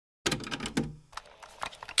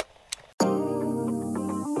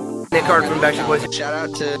Nick Carter from Backstreet Boys. Shout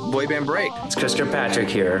out to Boy Band Break. It's Chris Kirkpatrick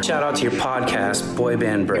here. Shout out to your podcast, Boy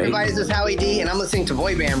Band Break. Everybody, this is Howie D, and I'm listening to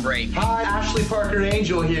Boy Band Break. Hi, Ashley Parker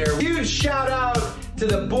Angel here. Huge shout out to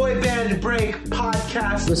the Boy Band Break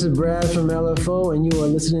podcast. This is Brad from LFO, and you are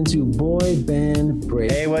listening to Boy Band Break.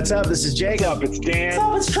 Hey, what's up? This is Jacob. It's Dan.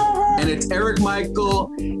 What's up? It's Trevor. And it's Eric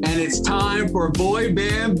Michael, and it's time for Boy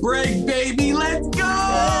Band Break, baby. Let's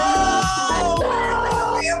go!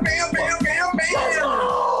 Bam, bam, bam, bam, bam.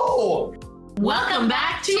 Welcome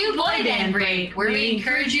back to Boy Band Break, where we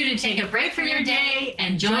encourage you to take a break from your day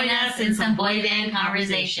and join us in some boy band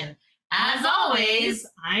conversation. As always,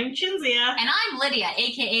 I'm Chinzia. And I'm Lydia,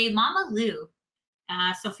 aka Mama Lou.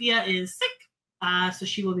 Sophia is sick, so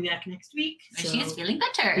she will be back next week. So she is feeling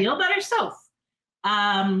better. Feel better, Soph.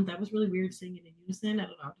 That was really weird saying it in unison. I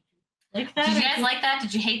don't know. Did you like that? Did you guys like that?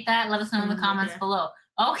 Did you hate that? Let us know in the comments below.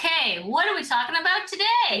 Okay, what are we talking about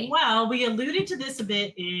today? Well, we alluded to this a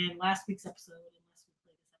bit in last week's episode. Unless we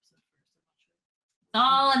played this episode first, I'm not sure. It's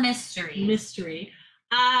all a mystery. Mystery.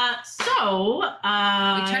 We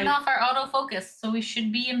turned off our autofocus, so we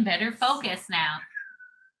should be in better focus now.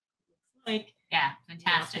 Yeah,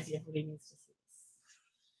 fantastic. Everybody needs to see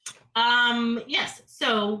this. Yes.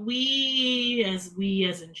 So we as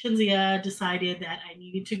in Chinzia decided that I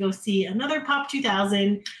needed to go see another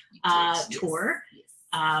Pop2000 tour.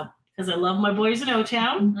 Because I love my boys in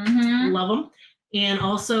O-Town. Mm-hmm. Love them. And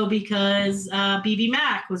also because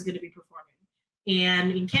BBMAK was going to be performing.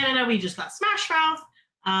 And in Canada, we just got Smash Mouth.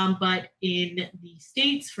 But in the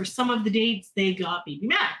States, for some of the dates, they got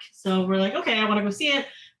BBMAK. So we're like, okay, I want to go see it.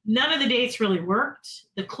 None of the dates really worked.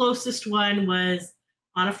 The closest one was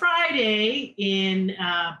on a Friday in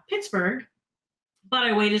Pittsburgh. But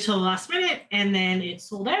I waited till the last minute, and then it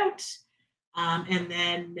sold out. And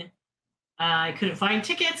then I couldn't find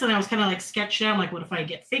tickets, and I was kind of like sketched out. I'm like, what if I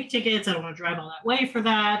get fake tickets? I don't want to drive all that way for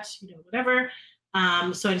that, whatever.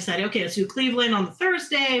 So I decided, okay, let's do Cleveland on the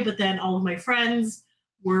Thursday, but then all of my friends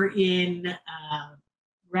were in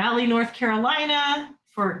Raleigh, North Carolina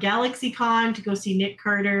for GalaxyCon to go see Nick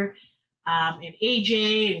Carter and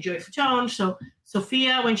AJ and Joy Fatone. So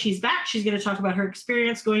Sophia, when she's back, she's going to talk about her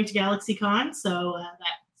experience going to GalaxyCon. So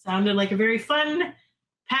that sounded like a very fun,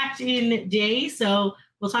 packed-in day. So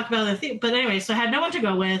we'll talk about the thing. But anyway, so I had no one to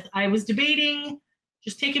go with. I was debating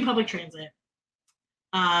just taking public transit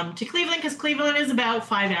to Cleveland, because Cleveland is about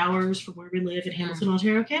 5 hours from where we live in Hamilton,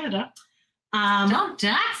 Ontario, Canada. Don't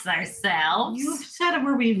dox ourselves. You've said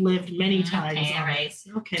where we've lived many times. Okay, all right.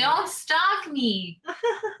 Okay. Don't stalk me.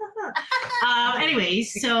 Anyway,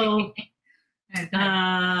 so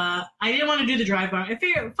I didn't want to do the drive by. I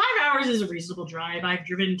figured 5 hours is a reasonable drive. I've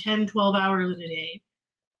driven 10, 12 hours in a day,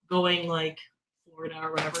 going like Florida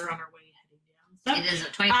or whatever on our way heading down. It is a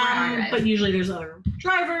 24-hour drive. But usually there's other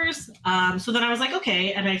drivers. So then I was like,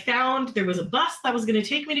 okay. And I found there was a bus that was going to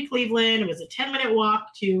take me to Cleveland. It was a 10-minute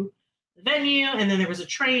walk to the venue. And then there was a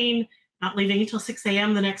train not leaving until 6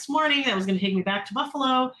 a.m. the next morning that was going to take me back to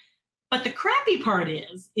Buffalo. But the crappy part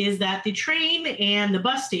is that the train and the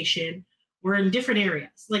bus station were in different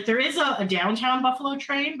areas. Like there is a downtown Buffalo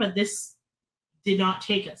train, but this did not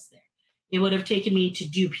take us there. It would have taken me to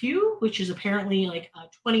Dupuis, which is apparently like a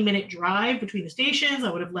 20-minute drive between the stations. I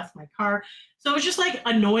would have left my car. So it was just like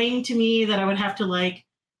annoying to me that I would have to like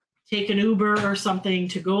take an Uber or something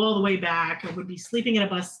to go all the way back. I would be sleeping in a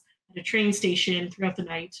bus at a train station throughout the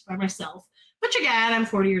night by myself. Which again, I'm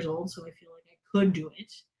 40 years old, so I feel like I could do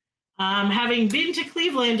it. Having been to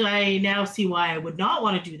Cleveland, I now see why I would not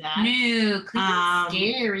want to do that. No, Cleveland's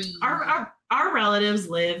scary. Our relatives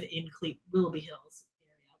live in Willoughby Hills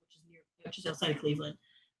area, which is outside of Cleveland.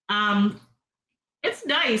 It's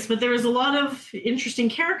nice, but there was a lot of interesting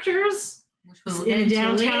characters in the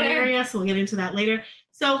downtown area, so we'll get into that later.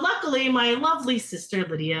 So luckily, my lovely sister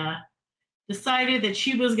Lydia decided that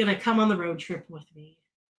she was going to come on the road trip with me.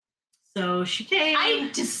 So she came. I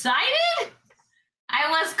decided? I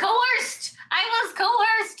was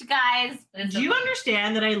coerced, guys. Do you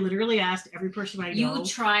understand that I literally asked every person I know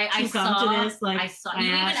to come to this? Like, I saw. You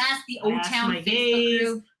even asked the O-Town Facebook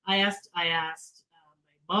group. I asked my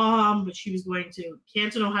mom, but she was going to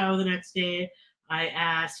Canton, Ohio the next day. I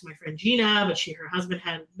asked my friend Gina, but her husband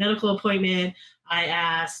had a medical appointment. I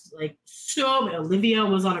asked Olivia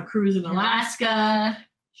was on a cruise in Alaska.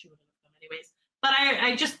 She wouldn't have come anyways. But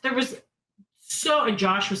and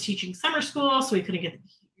Josh was teaching summer school, so he couldn't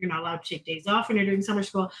you're not allowed to take days off when you're doing summer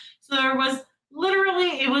school. So there was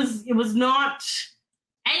literally, it was not.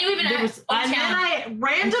 And you even asked O-Town. And then I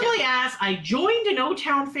randomly asked, I joined an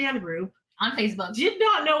O-Town fan group. On Facebook. Did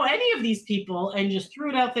not know any of these people and just threw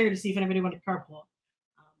it out there to see if anybody wanted to carpool.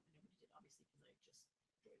 Obviously, because I just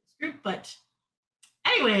joined this group, but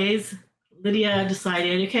Anyways, Lydia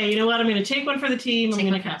decided, okay, you know what? I'm going to take one for the team. I'm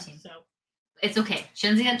going to come. So it's okay.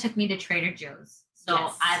 Shinzia took me to Trader Joe's.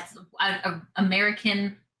 So Yes. an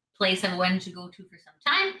American place I've wanted to go to for some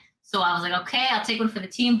time. So I was like, okay, I'll take one for the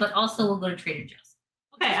team, but also we'll go to Trader Joe's.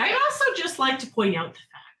 Okay, I'd also just like to point out the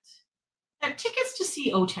fact that tickets to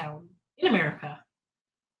see O-Town in America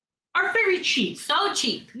are very cheap. So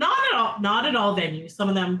cheap. Not at all venues. Some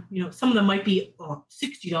of them, might be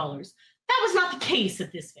 $60. That was not the case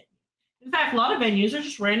at this venue. In fact, a lot of venues are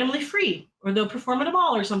just randomly free, or they'll perform at a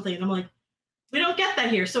mall or something. And I'm like, we don't get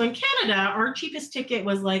that here. So in Canada, our cheapest ticket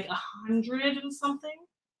was like 100 and something,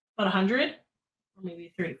 about 100, or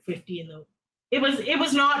maybe 50 in the. It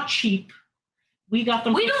was not cheap. We got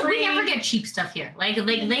them. For free. We never get cheap stuff here. Like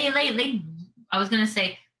they. I was gonna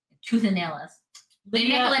say tooth and nail us. They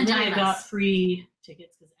nickel and dime us. Got free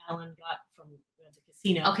tickets because Alan got from the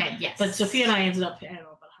casino. Okay, yes. But Sophia and I ended up paying about $100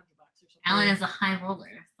 or something. Alan is a high roller.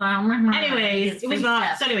 Anyways, it was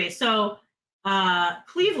not. So anyway,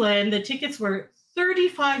 Cleveland, the tickets were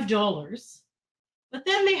 $35, but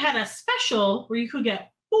then they had a special where you could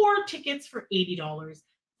get 4 tickets for $80,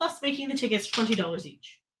 thus making the tickets $20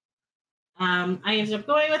 each. I ended up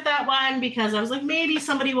going with that one because I was like, maybe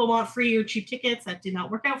somebody will want free or cheap tickets. That did not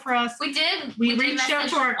work out for us. We did. We reached out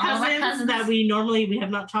to our cousins that we have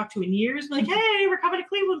not talked to in years. Like, hey, we're coming to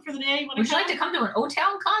Cleveland for the day. Would you like to come to an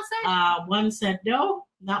O-Town concert? One said no,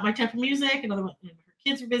 not my type of music. Another one, her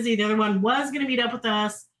kids were busy. The other one was going to meet up with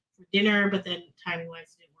us for dinner, but then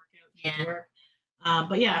timing-wise it didn't work out. Yeah. Work.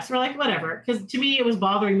 But yeah, so we're like, whatever. Because to me, it was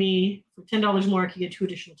bothering me. For $10 more, I could get 2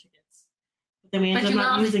 additional tickets. Then we ended up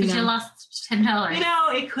not using them. You lost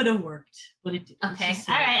 $10. It could have worked, but it didn't. Okay.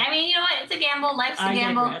 All right. I mean, you know what? It's a gamble. Life's a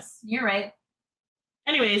gamble. Digress. You're right.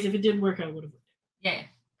 Anyways, if it did work out, it would have worked. Yeah.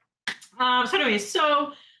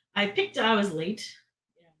 So I was late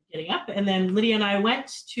getting up, and then Lydia and I went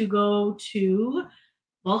to go to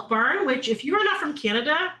Bulk Barn, which if you are not from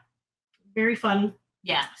Canada, very fun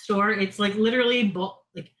store. It's like literally bulk.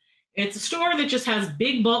 It's a store that just has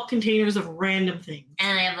big bulk containers of random things.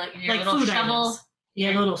 And they have like your little shovel. Items. You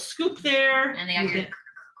have a little scoop there. And they have your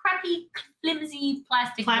crappy, flimsy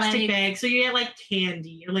plastic bag. So you get like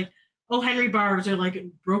candy or like Henry bars or like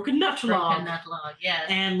broken nut log. Yes.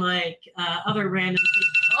 And like other random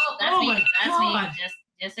things. Oh, that's me. That's me.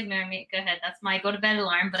 Just ignore me. Go ahead. That's my go to bed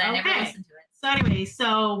alarm, but I never listened to it. So anyway,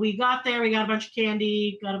 so we got there. We got a bunch of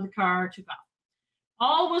candy, got in the car, took off.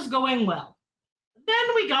 All was going well.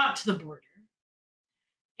 Then we got to the border,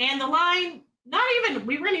 and the line,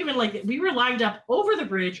 we were lined up over the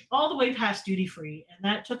bridge all the way past duty free, and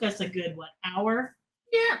that took us a good, hour?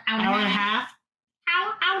 Yeah, hour and a half.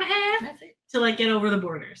 That's it. To like get over the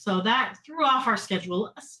border. So that threw off our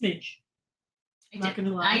schedule a smidge. I'm not going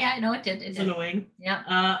to lie. Yeah, I know it did. It's annoying. Yeah.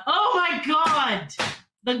 Oh my God.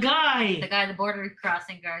 The the border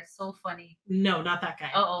crossing guard, so funny. No, not that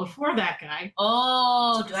guy. Before that guy.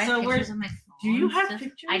 Oh, do I have pictures on my phone? Do you have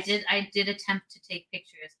pictures? I did attempt to take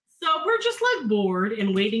pictures. So we're just like bored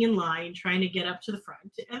and waiting in line, trying to get up to the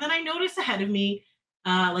front. And then I noticed ahead of me,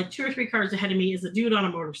 like 2 or 3 cars ahead of me, is a dude on a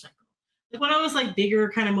motorcycle. Like one of those like bigger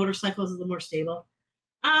kind of motorcycles is the more stable.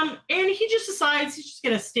 And he just decides he's just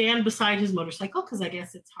gonna stand beside his motorcycle because I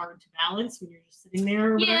guess it's hard to balance when you're just sitting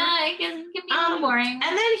there. Or whatever. Yeah, I guess it can be a little boring.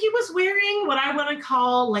 And then he was wearing what I want to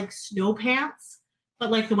call like snow pants,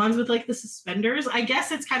 but like the ones with like the suspenders. I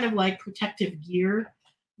guess it's kind of like protective gear.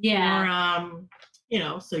 Yeah.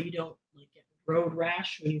 Or so you don't like get road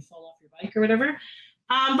rash when you fall off your bike or whatever.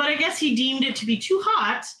 But I guess he deemed it to be too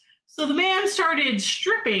hot, so the man started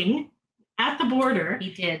stripping at the border. He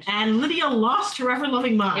did. And Lydia lost her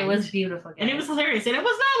ever-loving mind. It was beautiful, guys. And it was hilarious. And it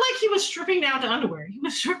was not like he was stripping down to underwear. He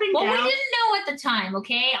was stripping down. Well, we didn't know at the time,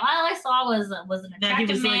 okay? All I saw was an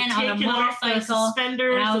attractive man on a motorcycle.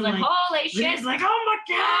 Suspenders and I was like, holy shit. Lydia's like, oh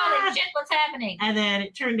my God. Holy shit, what's happening? And then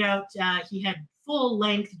it turned out he had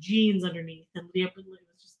full-length jeans underneath. And Lydia was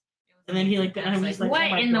just... And then he like... And I was like,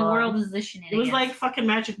 what oh in the world is this shenanigans? It was like fucking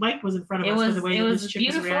Magic Mike was in front of us for the way that this chick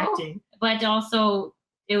was reacting. But also...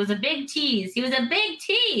 It was a big tease. He was a big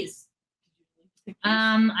tease.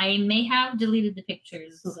 I may have deleted the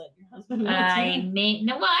pictures. So that your husband I may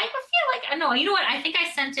no. Well, I feel like no. You know what? I think I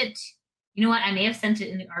sent it. You know what? I may have sent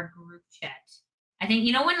it in our group chat. I think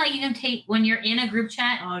when like you can take when you're in a group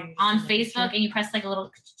chat on Facebook and you press like a little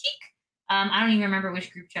cheek. I don't even remember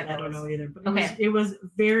which group chat. I don't know either. But okay, it was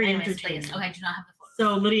very entertaining. entertaining. Okay, I do not have the.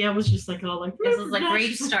 So Lydia was just like, this is like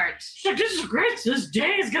great start. She's like, this is great. This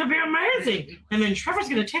day is gonna be amazing. And then Trevor's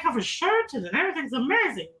gonna take off his shirt, and then everything's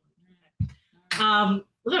amazing. So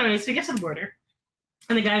we get to the border,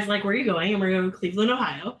 And the guy's like, where are you going? And we're going to Cleveland,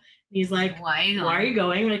 Ohio. And he's like, Why are you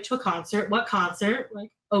going? We're like, to a concert. What concert?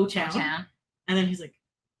 Like, O-Town. And then he's like,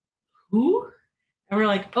 who? And we're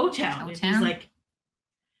like, O-Town. And he's like,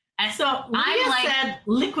 so Lydia like, said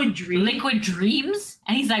Liquid Dreams. Liquid Dreams?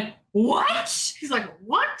 And he's like, what? He's like,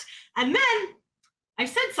 what? And then I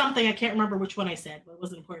said something, I can't remember which one I said, but it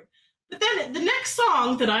wasn't important. But then the next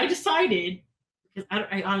song that I decided, because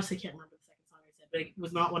I honestly can't remember the second song I said, but it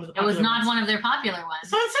was not one of the popular ones. It was not one of their popular ones.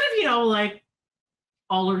 So instead of, like,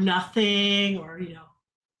 All or Nothing or,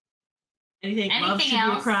 anything Love Should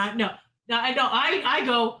else? Be a Crime. No, I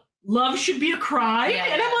go, Love Should Be a Crime. Yeah,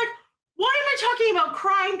 and I'm like, why am I talking about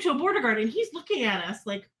crime to a border guard? And he's looking at us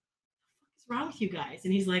like, what's wrong with you guys?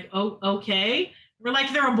 And he's like, oh, okay. We're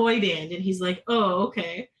like, they're a boy band. And he's like, oh,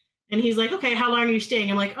 okay. And he's like, okay, how long are you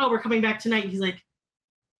staying? I'm like, oh, we're coming back tonight. He's like,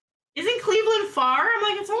 isn't Cleveland far? I'm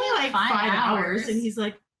like, it's only like 5 hours. And he's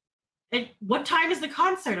like, and what time is the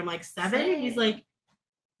concert? I'm like, 7? He's like,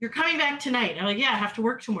 you're coming back tonight. I'm like, yeah, I have to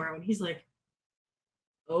work tomorrow. And he's like,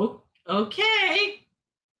 oh, okay.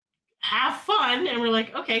 Have fun. And we're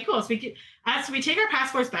like, okay, cool. So we take our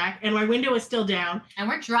passports back, and my window is still down. And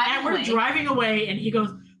we're driving away. And he goes,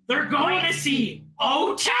 they're going to see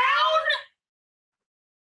O-Town?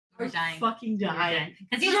 We're dying. Fucking dying.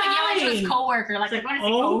 Because he's like yelling to his coworker, like, we're going to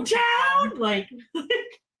see O-Town?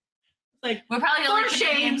 Like, we're probably for shame,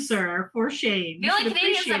 Canadians, sir. For shame. The only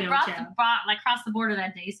Canadians that crossed the border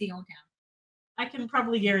that day to see O-Town. I can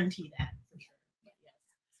probably guarantee that.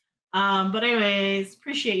 But anyways,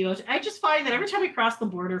 appreciate you. I just find that every time we cross the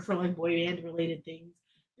border for like boy band related things,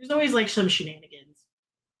 there's always like some shenanigans.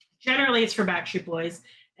 Generally, it's for Backstreet Boys,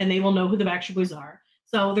 and they will know who the Backstreet Boys are.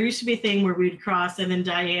 So there used to be a thing where we'd cross, and then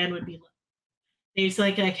Diane would be they used to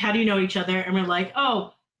like, how do you know each other? And we're like,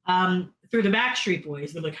 oh, through the Backstreet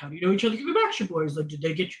Boys. They're like, how do you know each other through the Backstreet Boys? Like, did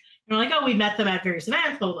they get you? And we're like, oh, we met them at various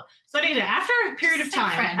events, blah, blah, blah. So anyway, after a period of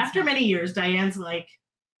time, after many years, Diane's like,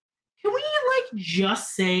 can we like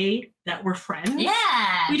just say that we're friends?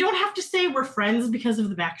 Yeah. We don't have to say we're friends because of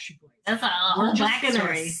the Backstreet Boys. That's a whole We're just gonna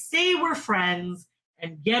backstory. say we're friends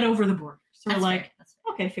and get over the border. So we're like,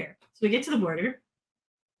 okay, fair. So we get to the border.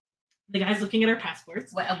 The guy's looking at our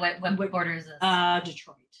passports. What border is this?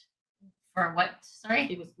 Detroit. For what?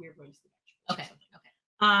 Sorry? It was weird going to the Backstreet Boys.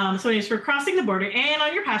 Okay. So anyways, we're crossing the border, and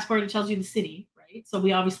on your passport it tells you the city, right? So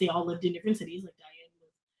we obviously all lived in different cities, like Diane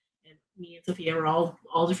and me and Sophia were all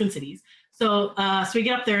different cities. So so we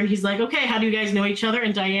get up there, and he's like, okay, how do you guys know each other?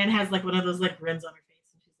 And Diane has like one of those like grins on her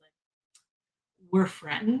face, and she's like, we're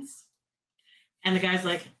friends. And the guy's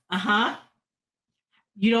like, uh-huh.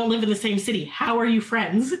 You don't live in the same city. How are you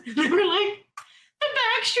friends? And they were like, the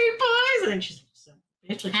Backstreet Boys. And then she's like, so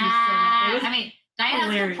bitch. Like, Diane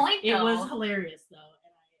has a good point, though. It was hilarious, though, and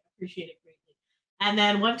I appreciate it greatly. And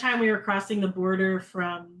then one time we were crossing the border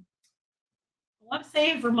from, I want to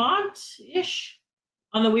say Vermont-ish.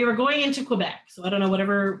 We were going into Quebec. So I don't know,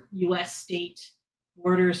 whatever U.S. state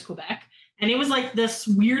borders Quebec. And it was like this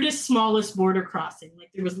weirdest, smallest border crossing. Like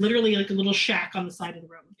there was literally like a little shack on the side of the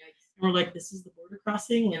road. And we're like, this is the border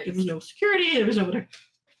crossing. Like there was no security. There was no whatever.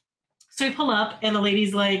 So we pull up, and the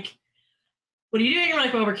lady's like, what are you doing? We're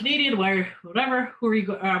like, well, we're Canadian. Why? Whatever. Who are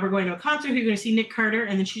you? We're going to a concert. Who are you going to see? Nick Carter.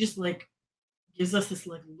 And then she just like gives us this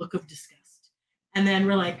like look of disgust. And then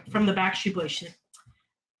we're like, from the Backstreet Boys, she's like,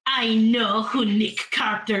 I know who Nick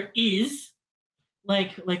Carter is.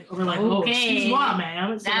 Like we're like, oh, excuse me,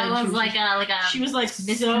 man. So that was like a she was like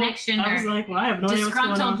misconnection. I was like, well, I have no idea what's going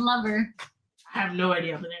on. Disgruntled lover. I have no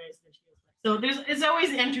idea. But anyways, so it's always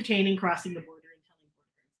entertaining crossing the border and telling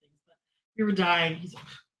border things. But we were dying. He's like,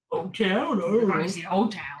 O-Town.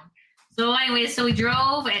 O-Town. So anyways, so we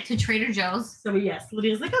drove to Trader Joe's. So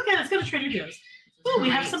Lydia's like, okay, let's go to Trader Joe's. Oh, we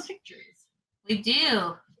have some pictures. We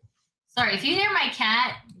do. Sorry, if you hear my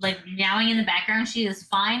cat like meowing in the background, she is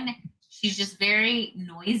fine. She's just very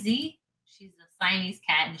noisy. She's a Siamese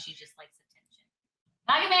cat, and she just likes attention.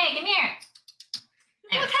 Magame, come here.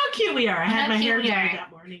 Look how cute we are. I had my hair dyed that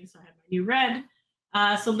morning, so I had my new red.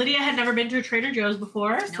 So Lydia had never been to a Trader Joe's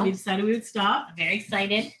before, so we decided we would stop. I'm very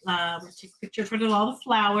excited. We'll take a picture for all the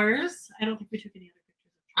flowers. I don't think we took any other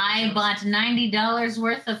pictures. I bought $90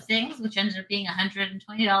 worth of things, which ended up being $120 in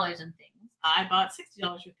things. I bought $60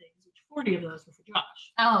 worth of things, which 40 of those were for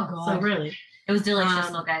Josh. Oh, God. So really. It was delicious,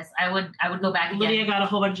 though, guys. I would go back again. Lydia got a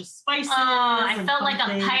whole bunch of spices. I felt like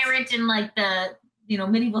a pirate in like the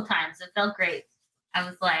medieval times. It felt great. I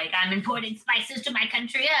was like, I'm importing spices to my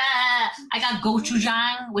country. I got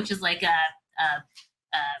gochujang, which is like a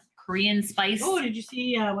Korean spice. Oh, did you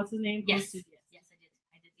see what's his name? Yes, yes,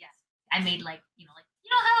 I did. Yes, I made like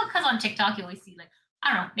how because on TikTok you always see like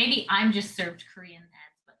I don't know, maybe I'm just served Korean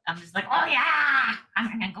ads, but I'm just like, oh yeah, I'm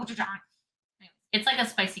gonna go to John. It's like a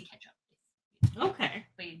spicy ketchup. Okay.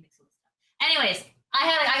 But you mix it with stuff. Anyways,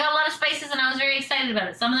 I got a lot of spices and I was very excited about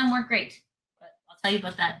it. Some of them weren't great, but I'll tell you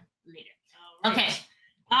about that later. Right. Okay.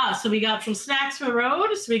 So we got from Snacks for the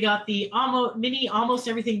Road. So we got the almost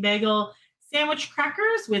everything bagel sandwich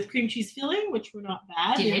crackers with cream cheese filling, which were not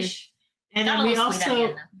bad. Dish. And then we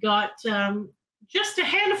also got just a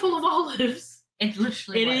handful of olives. It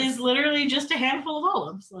literally is literally just a handful of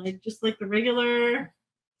olives, just like the regular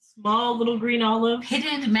small little green olives.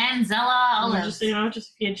 Pitted Manzella olives. If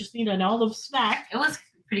you just need an olive snack. It was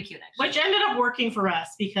pretty cute, actually. Which ended up working for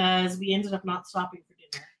us because we ended up not stopping for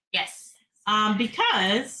dinner. Yes.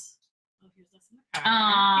 Because here's this in the car.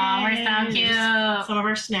 Oh, we're so cute. Some of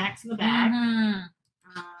our snacks in the bag.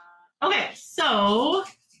 Mm-hmm. Okay, so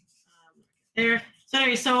there. So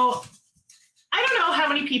anyway, so I don't know how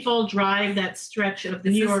many people drive that stretch of the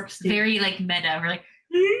New York State. Very like meta. We're like,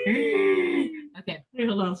 okay.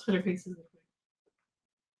 Hold on, let's put our faces.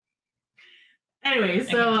 Anyway,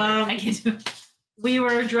 so we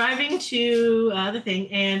were driving to the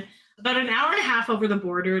thing, and about an hour and a half over the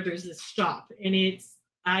border, there's this stop, and it's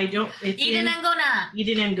in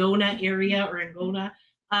Angona area or Angona.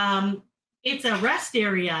 It's a rest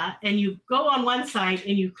area, and you go on one side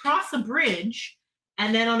and you cross a bridge,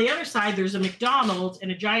 and then on the other side there's a McDonald's and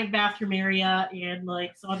a giant bathroom area and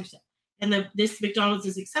like some other stuff. And this McDonald's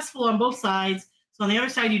is accessible on both sides. So on the other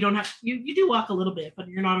side, you don't have you do walk a little bit, but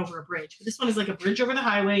you're not over a bridge. But this one is like a bridge over the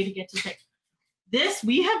highway to get to things.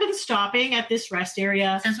 We have been stopping at this rest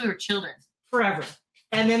area since we were children. Forever.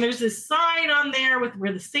 And then there's this sign on there with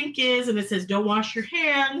where the sink is, and it says, "Don't wash your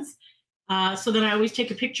hands." So then I always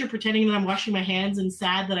take a picture pretending that I'm washing my hands and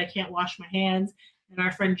sad that I can't wash my hands. And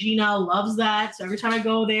our friend Gina loves that. So every time I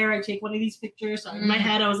go there, I take one of these pictures. So in my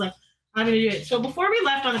head, I was like, I'm going to do it. So before we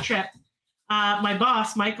left on the trip, my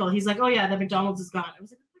boss, Michael, he's like, oh, yeah, the McDonald's is gone. I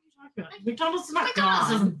was like, what are you talking about? McDonald's is not gone.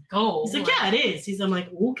 Doesn't go. He's like, yeah, it is. I'm like,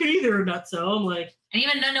 okay, they're nutso. I'm like. And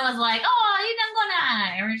even Nuna was like, oh, you don't go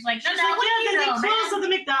now. And we're just like, no, yeah, they closed at the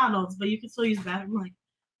McDonald's, but you can still use the bathroom. I'm like,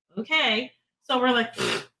 okay. So we're like,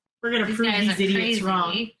 we're going to prove these idiots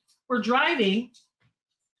wrong. We're driving.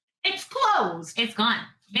 It's closed. It's gone.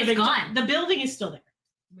 It's gone. The building is still there.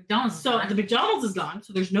 McDonald's the McDonald's is gone.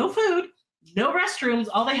 So there's no food, no restrooms.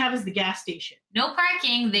 All they have is the gas station. No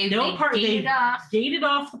parking. They gated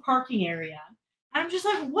off the parking area. I'm just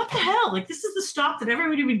like, what the hell? Like, this is the stop that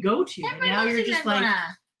everybody would go to. And now you're just like,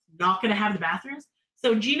 not going to have the bathrooms.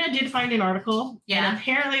 So Gina did find an article. Yeah. And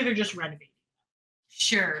apparently they're just renovating.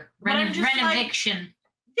 Sure. Renovation. Like,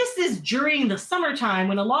 this is during the summertime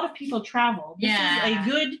when a lot of people travel. This is a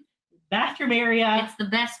good bathroom area. It's the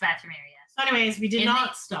best bathroom area. So anyways, we did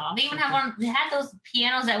not stop. They even have one. They had those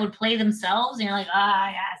pianos that would play themselves, and you're like,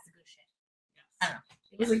 yeah, it's the good shit. Yes. I don't know.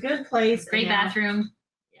 It was a good place. Great bathroom.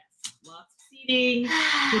 Yes. Lots of seating.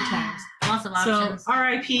 Good times. Lots of options. So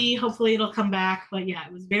RIP. Hopefully it'll come back. But yeah,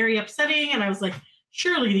 it was very upsetting, and I was like,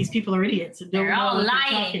 surely these people are idiots and don't They're know all what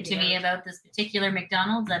lying to me about this particular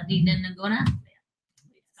McDonald's at Nagona.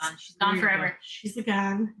 She's gone forever. She's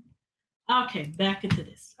gone. Okay, back into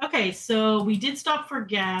this. Okay, so we did stop for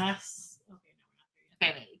gas.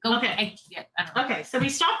 Okay, wait. Go. Okay. I don't know. Okay, so we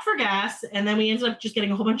stopped for gas, and then we ended up just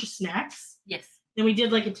getting a whole bunch of snacks. Yes. Then we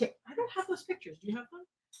did like I don't have those pictures. Do you have them?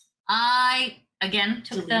 I again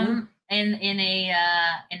took them in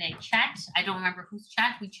a chat. I don't remember whose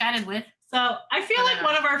chat we chatted with. So I feel like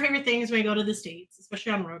one of our favorite things when we go to the States,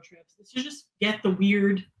 especially on road trips, is to just get the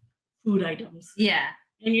weird food items. Yeah.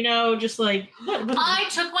 And just like I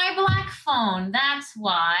took my black phone. That's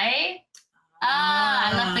why.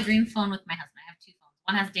 I left the green phone with my husband. I have two phones.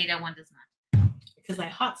 One has data, one does not. Because I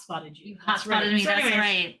hotspotted you. You hotspotted me. So that's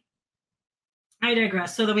right. I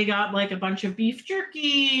digress. So then we got like a bunch of beef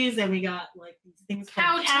jerkies, and we got like these things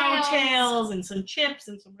called cow tails, and some chips,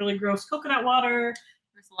 and some really gross coconut water.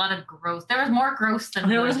 There's a lot of gross. There was more gross than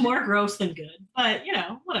good. There was more gross than good, but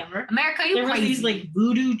whatever. America, there were these like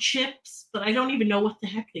voodoo chips, but I don't even know what the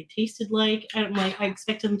heck they tasted like. I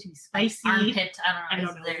expected them to be spicy. Armpit. I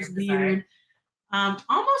don't know. It was weird.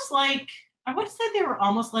 Almost like I would have said they were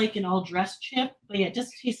almost like an all-dressed chip, but yeah, it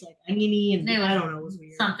just tastes like oniony and I don't know. It was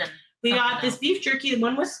weird. We got this beef jerky.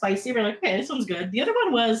 One was spicy. We're like, okay, this one's good. The other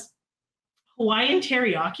one was Hawaiian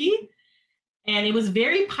teriyaki, and it was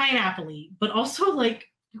very pineapple-y, but also like.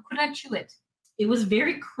 You could not chew it. It was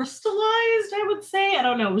very crystallized, I would say. I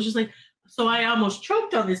don't know. It was just like, so I almost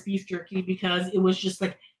choked on this beef jerky because it was just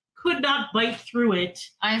like, could not bite through it.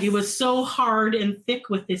 It was so hard and thick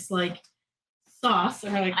with this like sauce.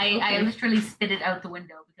 And I literally spit it out the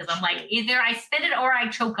window because I'm like, either I spit it or I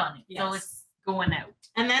choke on it. Yes. So it's going out.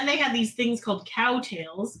 And then they had these things called cow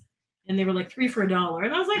tails, and they were like $3 for $1.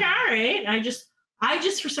 And I was like, all right. I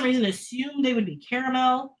just for some reason assumed they would be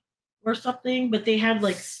caramel or something, but they had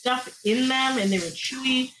like stuff in them, and they were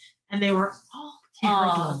chewy, and they were all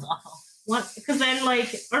terrible. Oh, that's awful. Because then,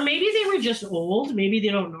 like, or maybe they were just old. Maybe they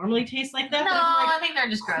don't normally taste like that. No, I think they're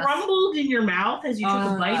just gross. Crumbled in your mouth as you took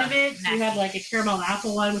a bite of it. Nasty. You had like a caramel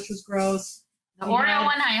apple one, which was gross. The Oreo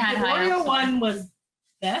one I had. The Oreo one was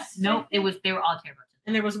best. Nope, they were all terrible.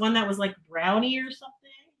 And there was one that was like brownie or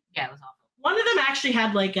something. Yeah, it was awful. One of them actually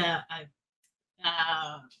had like a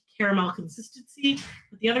caramel consistency,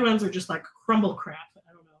 but the other ones are just like crumble crap.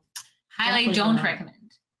 I don't know. Highly don't recommend.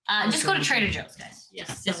 Just go to Trader Joe's, guys.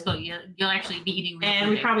 Yes. Just go. You'll actually be eating real and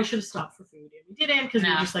food. we probably should have stopped for food, and we didn't because we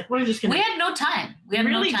were just like, we're just gonna. We had no time. We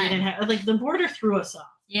really no time. didn't have like the border threw us off.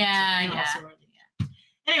 Yeah.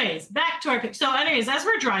 Anyways, back to our pick. So, anyways, as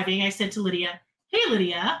we're driving, I said to Lydia, "Hey,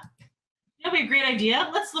 Lydia, that'd be a great idea.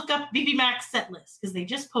 Let's look up BBMAK's set list because they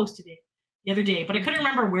just posted it the other day, but I couldn't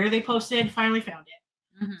remember where they posted. Finally found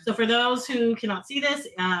it. Mm-hmm. So, for those who cannot see this,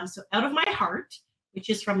 so Out of My Heart, which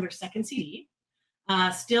is from their second CD,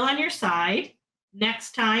 Still on Your Side,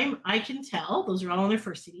 Next Time, I Can Tell. Those are all on their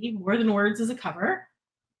first CD. More Than Words is a cover.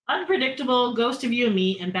 Unpredictable, Ghost of You and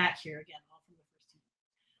Me, and Back Here Again. All from the first CD.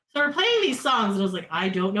 So we're playing these songs, and I was like, I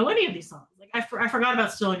don't know any of these songs. Like I forgot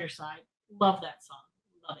about Still on Your Side. Love that song.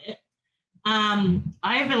 Love it.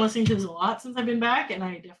 I have been listening to this a lot since I've been back, and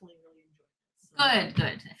I definitely really enjoyed it. So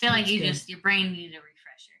good. I feel like your brain needed a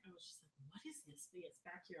refresher. I was just like, what is this? But it's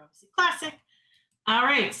Back Here, obviously classic. All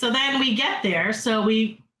right, so then we get there. So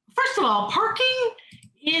first of all, parking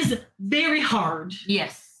is very hard.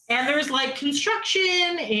 Yes. And there's like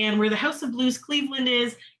construction, and where the House of Blues Cleveland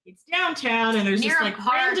is, it's downtown, and there's just like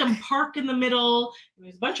random park in the middle. And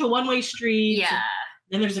there's a bunch of one-way streets. Yeah.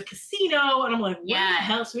 Then there's a casino, and I'm like, what the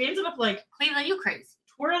hell? So we ended up like Cleveland, you crazy.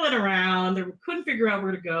 Twirling around. We couldn't figure out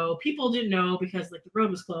where to go. People didn't know because like the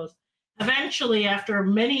road was closed. Eventually, after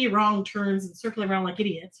many wrong turns and circling around like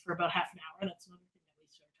idiots for about half an hour, that's another thing that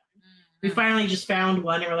wasted our time. We finally just found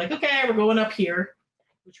one, and we're like, okay, we're going up here,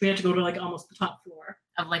 which we had to go to like almost the top floor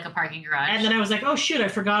of like a parking garage. And then I was like, oh shoot, I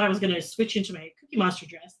forgot I was going to switch into my Cookie Monster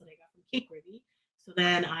dress that I got from Cakeworthy. So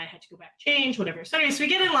then I had to go back, change, whatever. So anyway, so we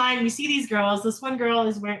get in line, we see these girls. This one girl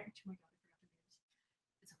is wearing, oh my God,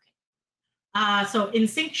 it's okay. So in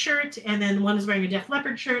sync shirt, and then one is wearing a Def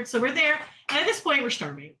Leppard shirt. So we're there, and at this point we're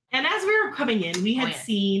starving. And as we were coming in, we had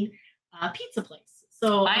seen a pizza place.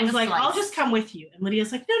 So I was like, I'll just come with you. And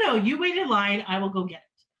Lydia's like, no, you wait in line. I will go get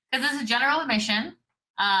it. Because it's a general admission.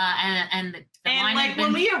 And like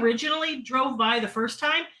when we originally drove by the first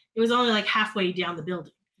time, it was only like halfway down the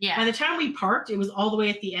building. Yeah. By the time we parked, it was all the way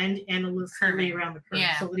at the end and a little curvy around the curve.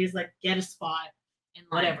 Yeah. So Lydia's like, get a spot. In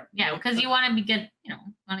whatever. Yeah, because you want to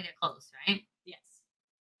want to get close, right? Yes.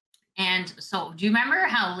 And so, do you remember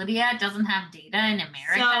how Lydia doesn't have data in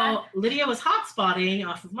America? So Lydia was hotspotting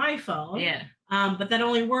off of my phone. Yeah. But that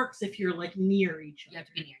only works if you're like near each other. You have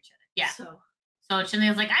to be near each other. Yeah. So Chinley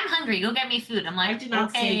was like, I'm hungry. Go get me food. I'm like, I did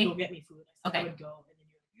not say go get me food. I said I would go. And then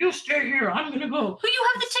you stay here. I'm going to go. Who you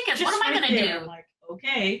have the tickets? What am I going to do? I'm like,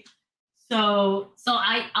 okay. So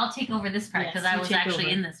I'll take over this part because I was actually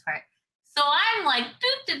in this part. So I'm like,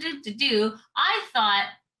 do. I thought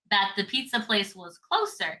that the pizza place was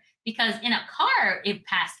closer because in a car it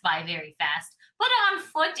passed by very fast, but on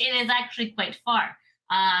foot it is actually quite far.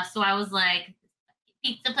 So I was like,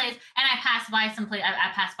 pizza place, and I passed by some place.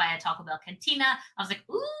 I passed by a Taco Bell Cantina. I was like,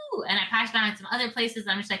 ooh, and I passed by some other places.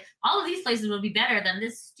 I'm just like, all of these places will be better than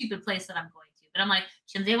this stupid place that I'm going to. But I'm like,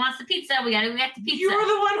 Shinzei wants the pizza. We got the pizza. You're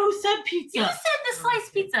the one who said pizza. You said the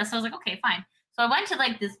sliced pizza. So I was like, okay, fine. So I went to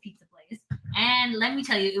like this pizza place, and let me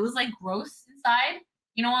tell you, it was like gross inside.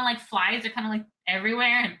 You know, when like flies are kind of like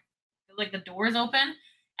everywhere, and like the doors open,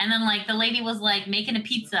 and then like the lady was like making a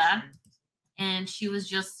pizza, and she was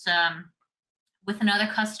just with another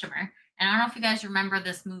customer. And I don't know if you guys remember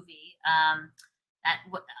this movie,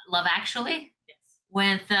 Love Actually,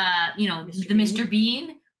 with Mr.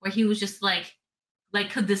 Bean, where he was just like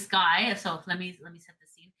could this guy? So let me set the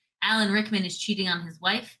scene. Alan Rickman is cheating on his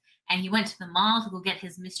wife, and he went to the mall to go get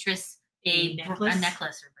his mistress a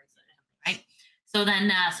necklace or bracelet, right? So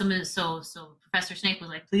then, so Professor Snape was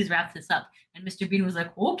like, "Please wrap this up," and Mr. Bean was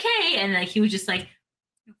like, "Okay," and like he was just like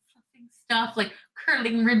fluffing stuff, like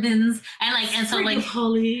curling ribbons, and so like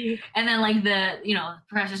Holly, and then like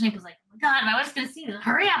Professor Snape was like, "Oh my God, my wife's gonna see this!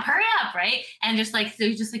 Hurry up!" Right? And just like so,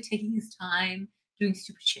 he's just like taking his time doing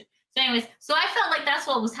stupid shit. So anyways, so I felt like that's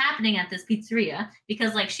what was happening at this pizzeria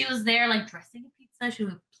because like she was there like dressing a pizza, she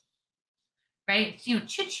was right?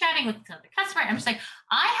 Chit-chatting with the customer. I'm just like,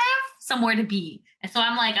 I have somewhere to be. And so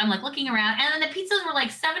I'm like looking around, and then the pizzas were like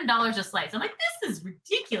 $7 a slice. I'm like, this is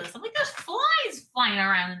ridiculous. I'm like, there's flies flying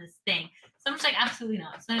around in this thing. So I'm just like, absolutely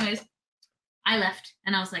not. So anyways, I left,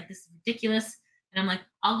 and I was like, this is ridiculous. And I'm like,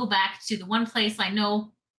 I'll go back to the one place I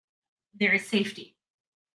know there is safety.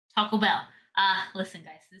 Taco Bell. Listen,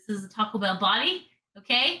 guys, this is a Taco Bell body,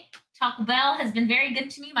 okay? Taco Bell has been very good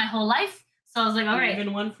to me my whole life. So I was like, all right.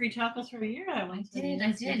 Even won free tacos for a year. I did.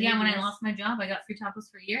 Yeah, when I lost my job, I got free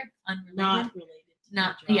tacos for a year. Unrelated.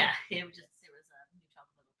 Not related. Yeah, it was a new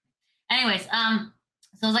Taco Bell. Anyways, so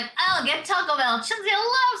I was like, I'll get Taco Bell. Chinzia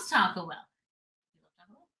loves Taco Bell. You love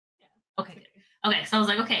Taco Bell? Yeah. Okay, good. Okay, so I was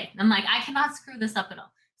like, okay. I'm like, I cannot screw this up at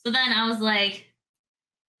all. So then I was like,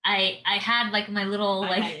 I had like my little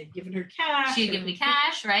like, I had given her cash. She had given me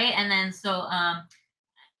cash, right? And then so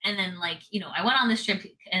and then like, I went on this trip,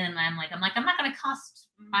 and then I'm like, I'm not gonna cost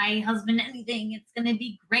my husband anything. It's gonna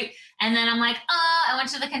be great. And then I'm like, I went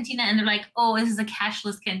to the cantina, and they're like, oh, this is a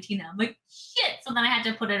cashless cantina. I'm like, shit. So then I had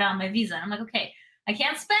to put it on my Visa. And I'm like, okay, I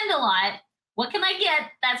can't spend a lot. What can I get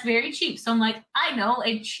that's very cheap? So I'm like, I know,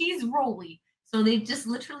 a cheese rollie. So they just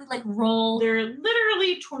literally like roll. They're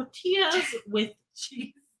literally tortillas with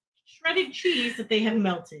cheese. Shredded cheese that they have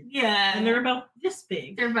melted. Yeah. And they're about this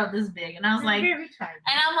big. They're about this big. And I was like, very tiny.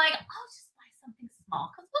 And I'm like, I'll just buy something small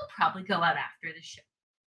because we'll probably go out after the show.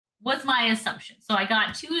 Was my assumption. So I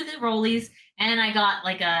got 2 of the rollies, and I got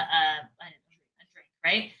like a drink,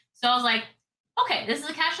 right? So I was like, okay, this is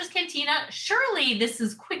a cashless cantina. Surely this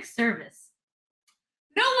is quick service.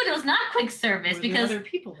 No, it was not quick service because there were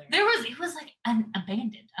people there. It was like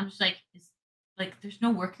abandoned. I'm just like, there's no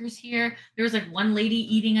workers here. There was like one lady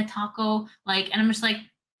eating a taco, and I'm just like,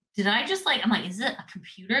 did I just I'm like, is it a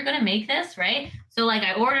computer gonna make this, right? So like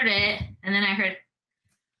I ordered it, and then I heard,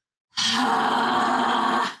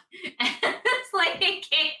 and this lady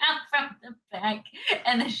came out from the back,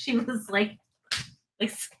 and then she was like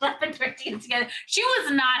slapping tortillas together. She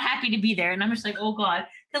was not happy to be there, and I'm just like, oh god,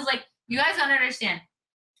 because you guys don't understand.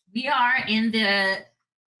 We are in the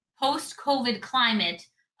post-COVID climate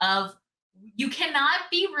of you cannot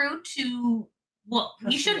be rude to,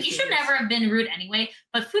 you should never have been rude anyway,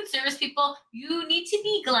 but food service people, you need to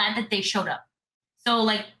be glad that they showed up. So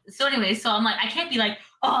anyway, so I'm like, I can't be like,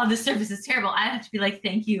 oh, the service is terrible. I have to be like,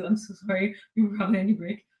 thank you. I'm so sorry. You were probably on your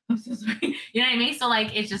break. I'm so sorry. You know what I mean? So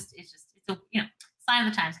it's a, sign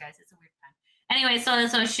of the times, guys. It's a weird time. Anyway,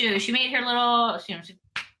 so she made her little,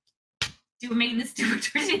 she was making this stupid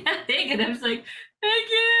tortilla thing, and I was like, thank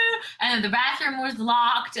you. And then the bathroom was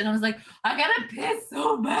locked, and I was like, I gotta piss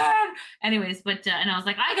so bad. Anyways, and I was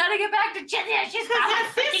like, I gotta get back to Chinzia. She's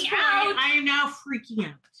freaking out. I am now freaking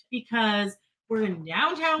out because we're in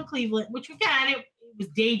downtown Cleveland, which again, it was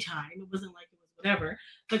daytime. It wasn't like it was whatever.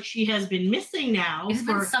 But she has been missing now It's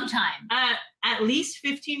been some time. At least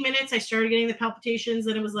 15 minutes. I started getting the palpitations,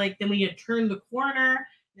 and it was like, then we had turned the corner.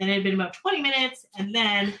 Then it had been about 20 minutes, and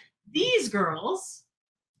then these girls.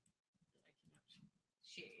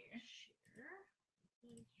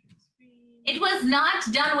 It was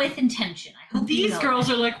not done with intention. I hope these girls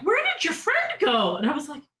are like, where did your friend go? And I was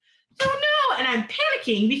like, don't know. And I'm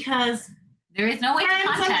panicking because there is no way to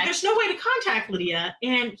contact. There's no way to contact Lydia.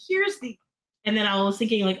 And and then I was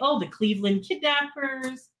thinking like, oh, the Cleveland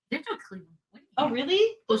kidnappers. There's no Cleveland. Oh,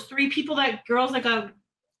 really? Those 3 girls that got,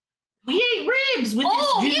 we ate ribs with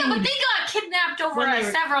this dude. Yeah, but they got kidnapped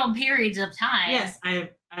over several periods of time. Yes, I'm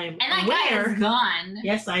and that guy is gone.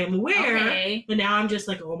 Yes, I am aware. Okay. But now I'm just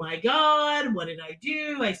like, oh my God, what did I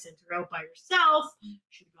do? I sent her out by herself.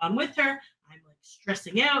 Should have gone with her. I'm like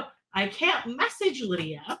stressing out. I can't message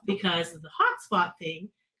Lydia because of the hotspot thing.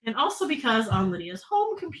 And also because on Lydia's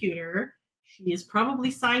home computer, she is probably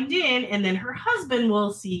signed in, and then her husband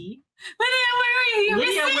will see, Lydia, where are you?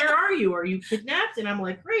 Lydia, where are you? Are you kidnapped? And I'm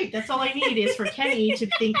like, great. That's all I need is for Kenny to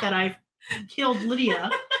think that I've killed Lydia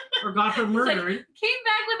or got her murdered. Came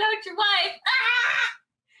back without your wife.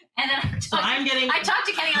 Ah! And then I talked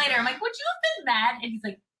to Kenny later. I'm like, would you have been mad? And he's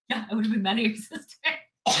like, yeah, I would have been mad at your sister.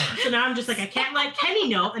 So now I'm just like, I can't let Kenny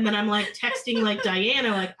know. And then I'm like texting like Diana,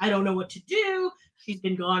 like, I don't know what to do. She's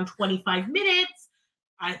been gone 25 minutes.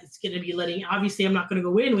 It's going to be obviously I'm not going to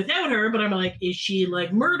go in without her, but I'm like, is she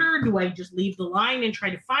like murdered? Do I just leave the line and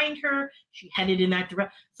try to find her? She headed in that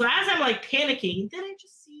direction. So as I'm like panicking, then I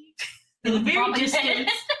just see in the very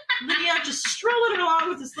distance, Lydia just strolling along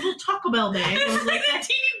with this little Taco Bell bag.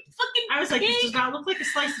 I was like, this does not look like a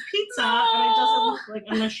slice of pizza. No. And it doesn't look like,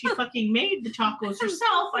 unless she fucking made the tacos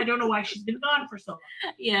herself, I don't know why she's been gone for so long.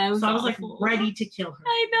 Yeah, so I was like ready to kill her.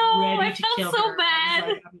 I know. I felt so bad. I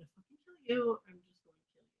was like, I'm going to fucking kill you. I'm just going to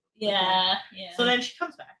kill you. Yeah. So then she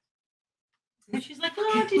comes back. And she's like,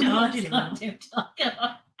 oh,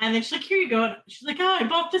 and then she's like, here you go. And she's like, oh, I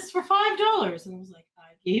bought this for $5. And I was like,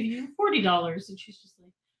 I gave you $40. And she's just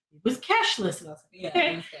like, it was cashless. And I was like,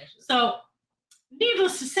 okay. Yeah, So,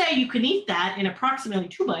 needless to say, you can eat that in approximately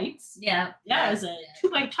 2 bites. Yeah. Yeah, it was a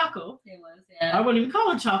 2-bite taco. It was, yeah. I wouldn't even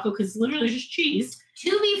call it taco because it's literally just cheese. To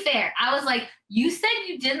be fair, I was like, you said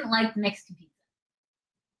you didn't like Mexican pizza.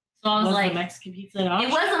 So I was like, Mexican pizza an option?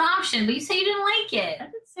 it was an option, but you said you didn't like it. I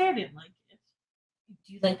didn't say I didn't like it.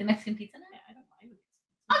 Do you like the Mexican pizza now? Yeah, I don't mind it.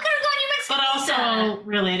 I could have gone you Mexican pizza. But also,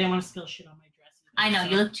 really, I didn't want to spill shit on my dress either. I know,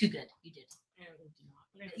 you look too good. You did. I really did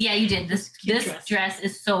not. Yeah, you did. This dress. dress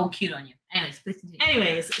is so cute on you. Anyways, please continue.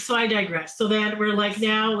 Anyways, so I digress. So then we're like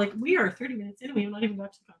now, like we are 30 minutes in and we have not even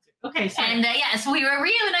got to the concert. Okay, so So we were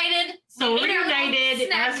reunited. So We ate our little reunited.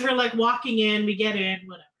 snack. As we're like walking in, we get in,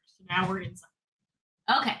 whatever. So now we're inside.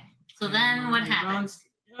 Okay. So then what happened?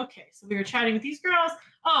 Okay, so we were chatting with these girls.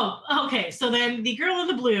 Oh, okay. So then the girl in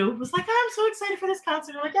the blue was like, oh, I'm so excited for this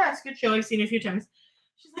concert. I'm like, yeah, it's a good show. I've seen it a few times.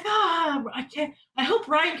 She's like, I hope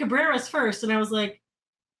Ryan Cabrera's first. And I was like,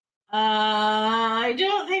 I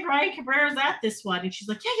don't think Ryan Cabrera's at this one. And she's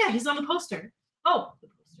like, yeah, he's on the poster. Oh, the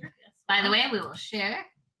poster. Yes. By the way, we will share.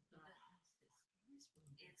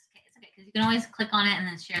 It's okay because you can always click on it and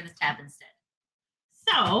then share this tab instead.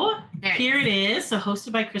 So There it here it is. So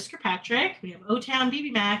hosted by Chris Kirkpatrick. We have O-Town,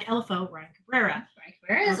 BBMAK, LFO, Ryan Cabrera. Ryan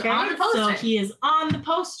Cabrera is on the poster. So he is on the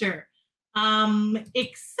poster.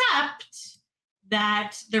 Except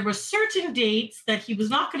that there were certain dates that he was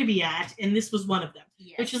not going to be at, and this was one of them.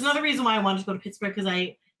 Yes. Which is another reason why I wanted to go to Pittsburgh, because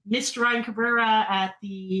I missed Ryan Cabrera at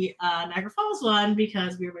the Niagara Falls one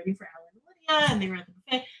because we were waiting for Alan and Lydia, and they were at the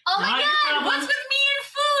buffet. Oh my Not your God! problem. What's with me and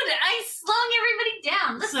food? I slung everybody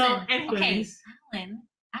down. Listen, So, anyways. okay,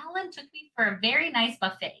 Alan took me for a very nice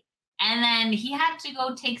buffet, and then he had to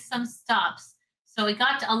go take some stops, so it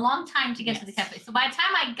got a long time to get to the cafe. So by the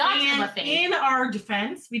time I got to the buffet, in our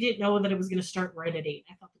defense, we didn't know that it was going to start right at 8.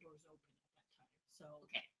 I thought the door was open at that time.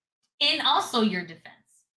 So okay. In also your defense,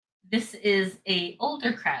 this is a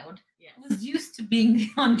older crowd. yes. Was used to being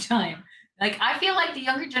on time. Like I feel like the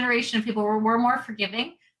younger generation of people were more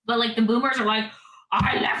forgiving, but like the boomers are like,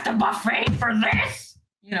 I left the buffet for this,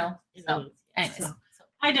 you know. So, anyways, So,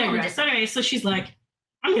 I digress. So anyway, so she's like,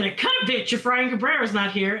 I'm gonna cut a bitch if Ryan Cabrera's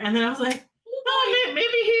not here, and then I was like, oh, maybe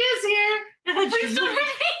he is here. And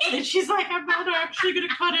then she's like, I'm not actually gonna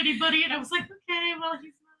cut anybody, and I was like, okay, well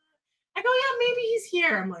he's not. I go, yeah, maybe he's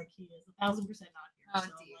here. I'm like, he is 1,000% not here. Oh, so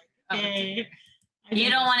dear. I'm like, okay. You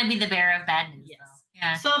don't want to be the bearer of bad news, Yes. though.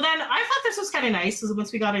 Yeah. So then I thought this was kind of nice because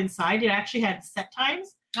once we got inside, it actually had set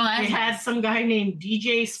times. Oh, that's It had some guy named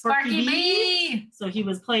DJ Sparky B. B. So he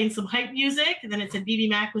was playing some hype music, and then it said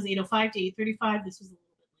BBMAK was 8:05 to 8:35. This was a little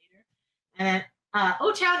bit later. And then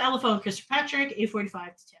O-Town, LFO, and Kirkpatrick, 8:45 to 10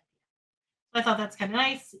 p.m. So I thought that's kind of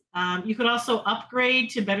nice. You could also upgrade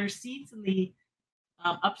to better seats in the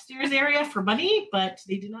upstairs area for money, but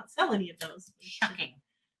they did not sell any of those. Shocking.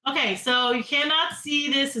 Okay, so you cannot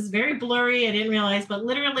see this. It's very blurry. I didn't realize, but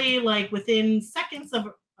literally, like within seconds of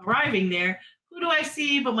arriving there, who do I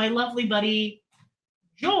see but my lovely buddy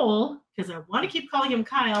Joel? Because I want to keep calling him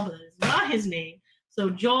Kyle, but that is not his name. So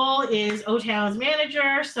Joel is O-Town's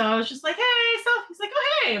manager. So I was just like, hey, so he's like,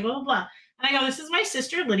 oh hey, blah blah blah. And I go, this is my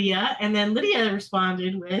sister Lydia, and then Lydia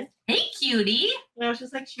responded with, Hey, cutie. and I was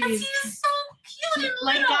just like, Because she's he's so cute and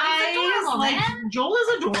like little. guys, He's adorable, like man. Joel is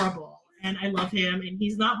adorable, and I love him, and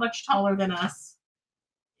he's not much taller than us,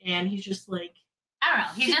 and he's just like. I don't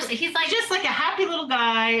know. He's like Just like a happy little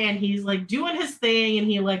guy, and he's like doing his thing, and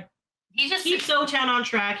he like he just keeps O-Town on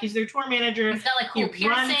track. He's their tour manager. He's got like cool He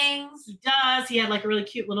runs- piercings, He does. He had like a really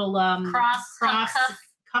cute little cross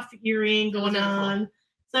cuff earring It was going beautiful. on.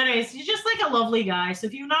 So anyways, he's just like a lovely guy. So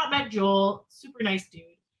if you've not met Joel, super nice dude.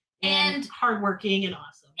 And hardworking and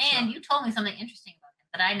awesome. And so. you told me something interesting about him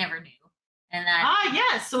that I never knew. And that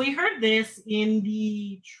Yes. So we heard this in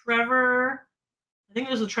the Trevor, I think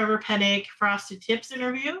it was the Trevor Pennick Frosted Tips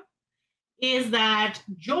interview, is that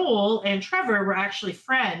Joel and Trevor were actually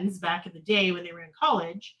friends back in the day when they were in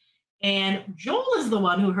college. And Joel is the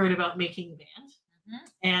one who heard about making a band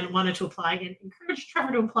and wanted to apply and encouraged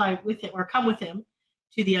Trevor to apply with him or come with him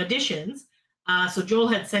to the auditions. So Joel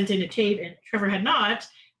had sent in a tape and Trevor had not.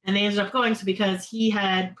 And they ended up going. So because he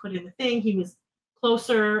had put in the thing, he was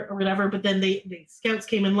closer or whatever. But then the scouts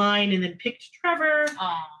came in line and then picked Trevor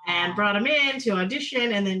and brought him in to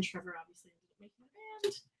audition. And then Trevor obviously ended up making the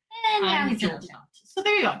band. and now he's Joel in did not. So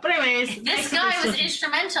there you go. But anyways, This guy was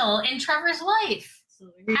instrumental in Trevor's life. So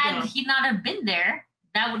there you Had go. he not have been there,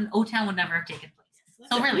 O-Town would never have taken place.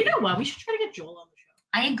 So really, You know what? We should try to get Joel on the show.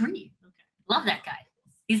 I agree. Okay. Love that guy.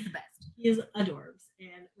 He's the best. He is adorbs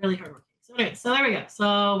and really hardworking. So Okay, so there we go.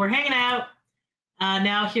 So we're hanging out.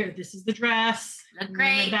 Now here, this is the dress. Look We're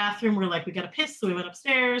great. in the bathroom. We're like, we got to piss, so we went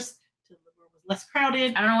upstairs to where it was less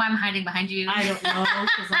crowded. I don't know why I'm hiding behind you. I don't know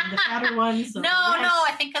because I'm the fatter one. So no, yes.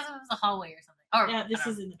 I think because it was a hallway or something. Or, Yeah, this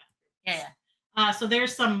is in the bathroom. Yeah. So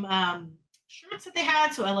there's some shirts that they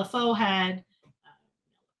had. So LFO had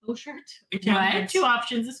LFO shirt. Which had two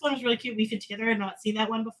options. This one was really cute. We fit together. I'd not seen that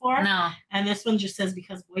one before. No. And this one just says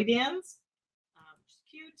because boy bands. Which is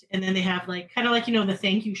cute. And then they have like kind of like, the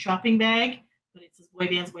thank you shopping bag, but it says boy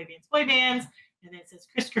bands, boy bands, boy bands. And then it says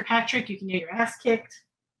Chris Kirkpatrick, you can get your ass kicked.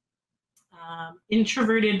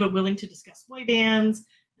 Introverted but willing to discuss boy bands.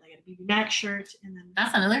 I got a BBMAK shirt, and then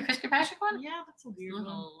That's another Chris Kirkpatrick one? Yeah, that's a weird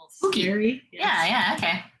little one. spooky. Scary. Yes. Yeah,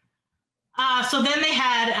 okay. So then they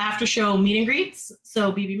had after show meet and greets.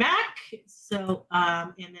 So BBMAK. So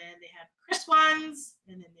and then they had Chris ones,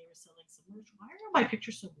 and then they were selling some merch. Why are my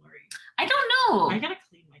pictures so blurry? I don't know. I gotta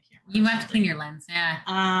clean my camera. You have to clean your lens, yeah.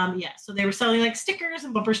 Yeah. So they were selling like stickers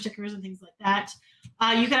and bumper stickers and things like that.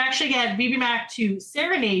 You could actually get BBMAK to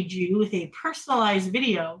serenade you with a personalized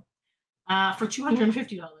video for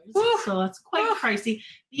 $250. So that's quite pricey.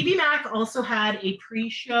 BBMAK also had a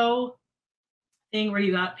pre-show thing where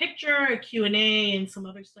you got a picture, a Q&A, and some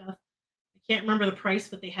other stuff. I can't remember the price,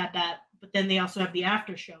 but they had that. But then they also have the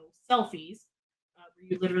after show selfies where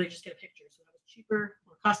you literally just get a picture. So that was cheaper,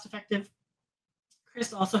 more cost effective.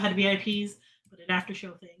 Chris also had VIPs, but an after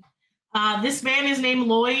show thing. This man is named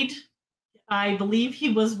Lloyd. I believe he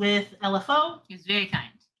was with LFO. He was very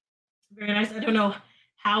kind. Very nice. I don't know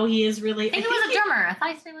how he is really. I think he was a drummer. I thought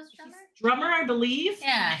he said he was a drummer. Drummer, I believe.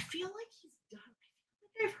 Yeah. I feel like he's done. I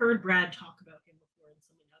think I've heard Brad talk about him before in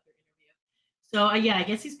some other interview. So yeah, I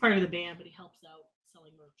guess he's part of the band, but he helps out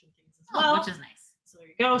selling merch and things as well. Which is nice. So there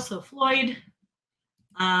you go. So Floyd.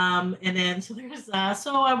 And then so there's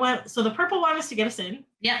so the purple one was to get us in.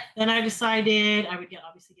 Yeah. Then I decided I would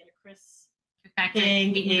obviously get a Chris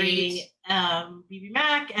thing,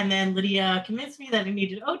 BBMAK, and then Lydia convinced me that I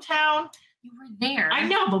needed O-Town. You were there. I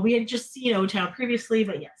know, but we had just seen O-Town previously.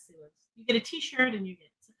 But yes, it was. You get a T-shirt and you get.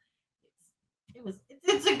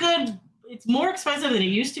 It's a good. It's more expensive than it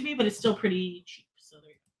used to be, but it's still pretty cheap. So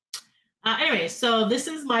there you go. Anyway, so this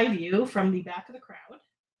is my view from the back of the crowd,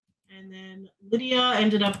 and then Lydia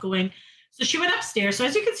ended up going. So she went upstairs. So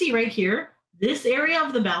as you can see right here, this area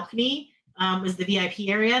of the balcony is the VIP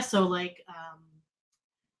area. So like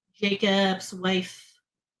Jacob's wife.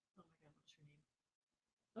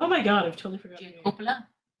 Oh my God, I've totally forgotten. Coppola?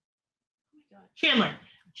 Chandler.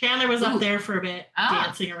 Chandler was up there for a bit,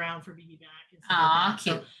 dancing around for BBMAK. Ah,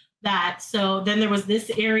 cute. So then there was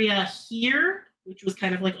this area here, which was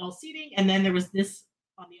kind of like all seating, and then there was this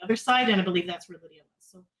on the other side, and I believe that's where Lydia was.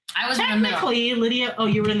 So I was in the middle. Technically, Lydia. Oh,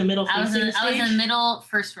 you were in the middle. I was in the middle,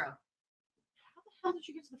 first row. How the hell did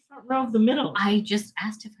you get to the front row of the middle? I just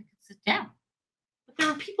asked if I could sit down. But there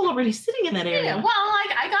were people already sitting in that area. Yeah, well,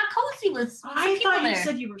 I got cozy with some I people thought there. you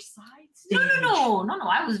said you were side stage. No.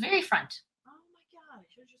 I was very front. Oh my God!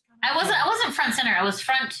 I I wasn't front center. I was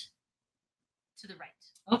front to the right.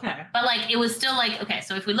 Okay. But like it was still like okay.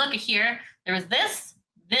 So if we look at here, there was this.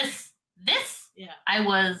 Yeah. I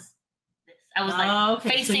was like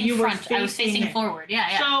facing so front. I was facing forward.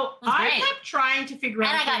 Yeah. So I kept trying to figure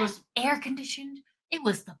out and if I it got was air conditioned. It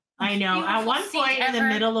was the I know. At one point in the ever.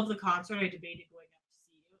 middle of the concert, I debated going up to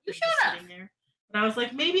see you. You and should just have. sitting there. But I was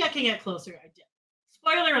like, maybe I can get closer. I did.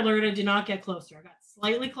 Spoiler alert, I did not get closer. I got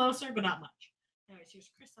slightly closer, but not much. Anyways, here's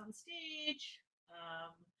Chris on stage.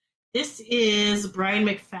 This is Brian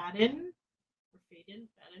McFadden.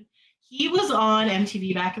 He was on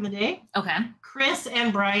MTV back in the day. Okay. Chris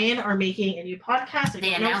and Brian are making a new podcast.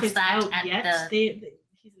 They announced that at yet. He's announced it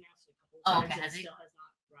a couple times. Okay. And still has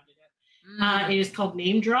not brought it out. It is called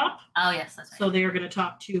Name Drop. Oh yes, that's right. So they are going to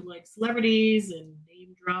talk to like celebrities and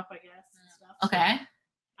name drop, I guess, and stuff. Okay. So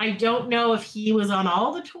I don't know if he was on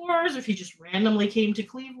all the tours or if he just randomly came to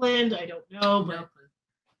Cleveland. I don't know, but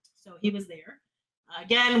so he was there.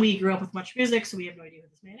 Again, we grew up with much music, so we have no idea who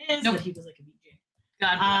this man is, but he was like a DJ.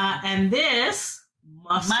 And this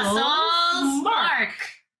Muscle Mark.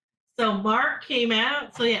 So Mark came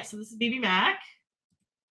out. So yeah, so this is BBMAK.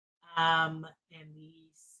 And we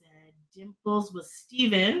said Dimples was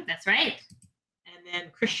Steven. That's right. And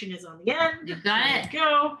then Christian is on the end. You got it. There you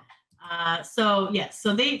go. So yes,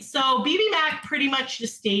 so BBMAK pretty much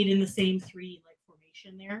just stayed in the same three like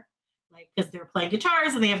formation there, like because they're playing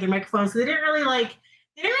guitars and they have their microphones. So they didn't really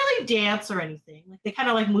dance or anything. Like they kind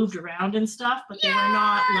of like moved around and stuff, but they were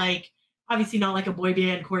not like obviously not like a boy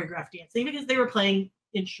band choreographed dancing because they were playing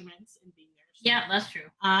instruments and being there. So, yeah, that's true.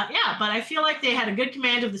 But I feel like they had a good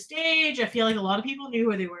command of the stage. I feel like a lot of people knew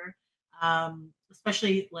where they were.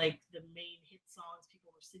 especially like the main hit songs,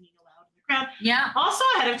 people were singing aloud in the crowd. Yeah. Also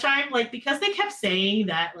ahead of time, like because they kept saying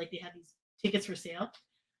that like they had these tickets for sale,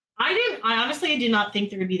 I honestly did not think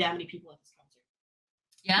there would be that many people at this concert.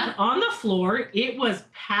 Yeah. On the floor, it was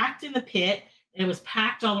packed in the pit, and it was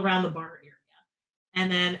packed all around the bar area. And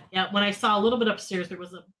then when I saw a little bit upstairs, there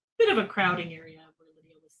was a bit of a crowding area where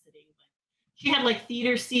Lydia was sitting, but she had like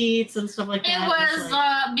theater seats and stuff like that. It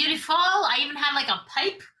was beautiful. I even had like a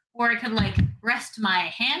pipe where I could like rest my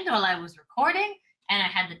hand while I was recording. And I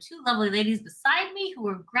had the two lovely ladies beside me who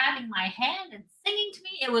were grabbing my hand and singing to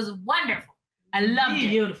me. It was wonderful. I loved it.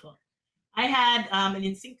 Beautiful. I had an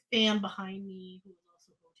NSYNC fan behind me who was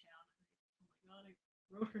also Motown. Oh my God,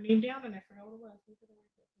 I wrote her name down and I forgot what it was.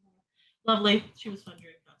 Lovely. She was fun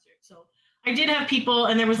during the concert. So I did have people,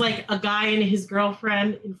 and there was like a guy and his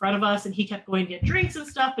girlfriend in front of us, and he kept going to get drinks and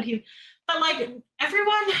stuff, but like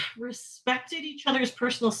everyone respected each other's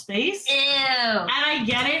personal space. Ew. And I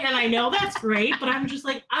get it, and I know that's great, but I'm just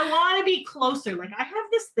like, I want to be closer. Like I have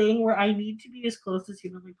this thing where I need to be as close as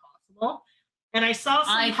humanly possible. And I saw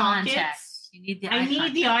some eye pockets. contact. You need the I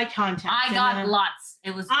need the eye contact. I got lots.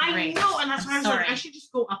 It was great. I know, and that's why I was like, I should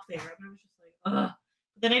just go up there. And I was just like, ugh.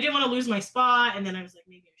 But then I didn't want to lose my spot, and then I was like,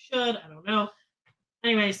 maybe I should. I don't know.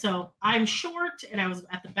 Anyway, so I'm short, and I was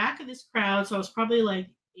at the back of this crowd, so I was probably like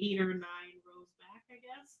 8 or 9 rows back, I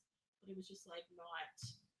guess. But it was just like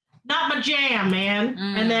not my jam, man.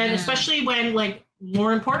 And then especially when like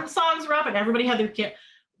more important songs were up, and everybody had their kit.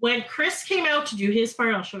 When Chris came out to do his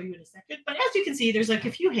part, I'll show you in a second. But as you can see, there's like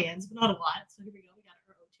a few hands, but not a lot. So here we go. We got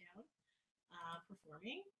her O-Town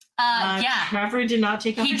performing. Yeah. Trevor did not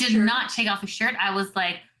take off his shirt. He did not take off his shirt. I was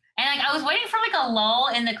like, and like I was waiting for like a lull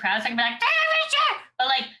in the crowd, so I could be like, take off his shirt. But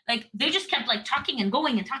like they just kept like talking and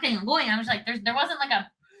going and talking and going. I was like, there wasn't like a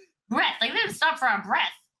breath. Like they didn't stop for a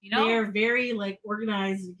breath. You know? They're very like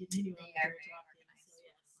organized and continue. They are very organized.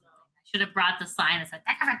 So I should have brought the sign that said,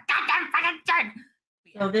 take off your goddamn fucking shirt.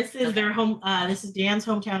 So this is their home. This is Dan's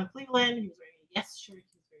hometown of Cleveland. He was wearing a Yes shirt.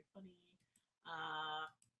 He was very funny.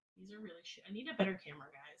 These are really shit. I need a better camera,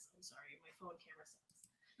 guys. I'm sorry, my phone camera sucks.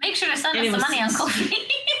 Make sure to send us some money on Kofi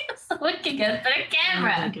so we can get a better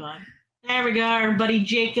camera. Oh my God. There we go. Our buddy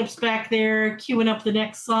Jacob's back there queuing up the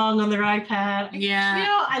next song on their iPad. Yeah. You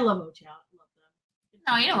know, I love O-Town.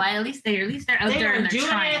 No, you know what? At least they're out there and they're doing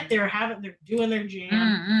trying. it. They're doing their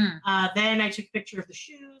jam. Then I took a picture of the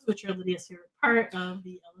shoes, which are Lydia's favorite part of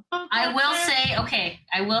the LFO. I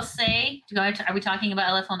will say, are we talking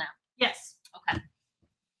about LFO now? Yes. Okay.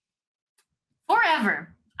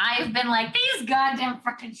 Forever, I've been like, these goddamn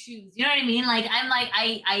fucking shoes. You know what I mean? Like, I'm like,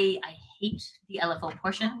 I hate the LFO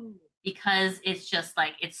portion because it's just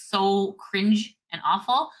like, it's so cringe and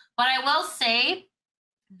awful. But I will say,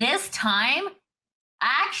 this time, I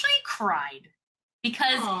actually cried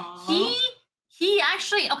because he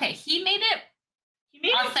made it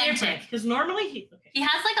authentic. Because normally he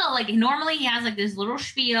has like this little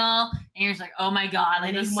spiel, and you're just like, oh my God,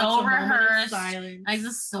 like this is so rehearsed, like this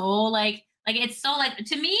is so like it's so like,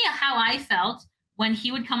 to me, how I felt when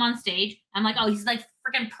he would come on stage, I'm like, oh, he's like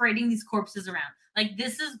freaking parading these corpses around, like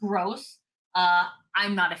this is gross.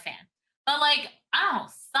 I'm not a fan, but like I don't know,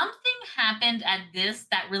 something happened at this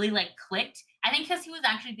that really like clicked. I think because he was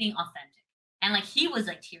actually being authentic, and like he was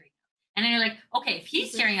like tearing up, and then you're like, okay, if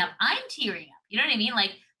he's tearing up, I'm tearing up. You know what I mean?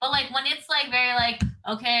 Like, but like when it's like very like,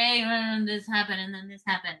 okay, this happened, and then this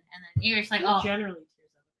happened, and then you're just like, oh, generally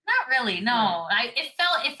tears up. Not really, no. Yeah.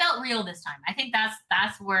 It felt real this time. I think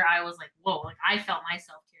that's where I was like, whoa, like I felt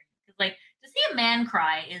myself tearing, because like to see a man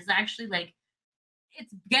cry is actually like,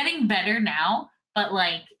 it's getting better now, but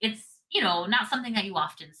like it's, you know, not something that you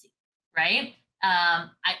often see, right?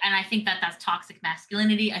 I think that's toxic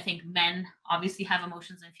masculinity. I think men obviously have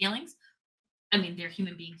emotions and feelings. I mean, they're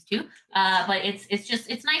human beings too. But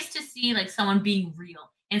it's nice to see like someone being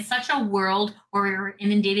real in such a world where we're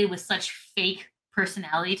inundated with such fake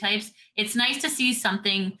personality types. It's nice to see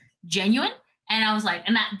something genuine. And I was like,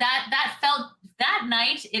 and that felt, that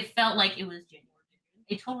night, it felt like it was genuine.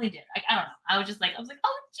 It totally did. I don't know. I was like, oh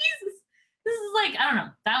Jesus, this is like, I don't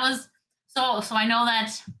know. That was so I know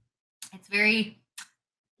that it's very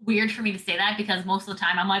weird for me to say that, because most of the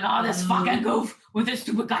time I'm like, oh, this fucking goof with his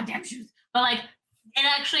stupid goddamn shoes. But like, it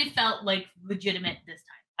actually felt like legitimate this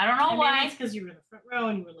time. I don't know why. It's because you were in the front row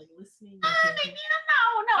and you were like listening.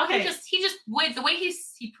 No. Okay. He just the way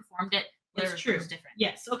he performed it. It's true. Was different.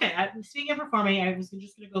 Yes. Okay. Speaking of performing, I was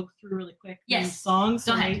just going to go through really quick. Yes. Songs.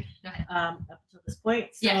 Go ahead. Up until this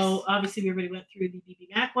point. So yes. Obviously we already went through the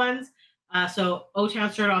BBMAK ones. So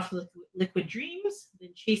O-Town started off with Liquid Dreams,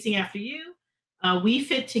 then Chasing After You, We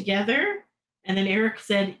Fit Together, and then Eric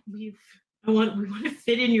said, we want to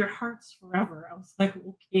fit in your hearts forever. I was like,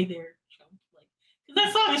 okay, there, chump. Like, because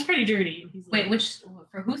that song is pretty dirty. And he's like, Wait,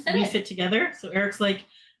 for who said we it? fit together. So Eric's like,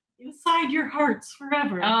 inside your hearts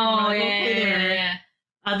forever. Oh, like, yeah, okay, there. yeah.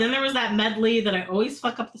 Then there was that medley that I always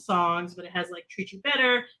fuck up the songs, but it has like Treat You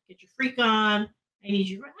Better, Get Your Freak On, I Need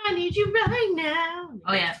You Right Now.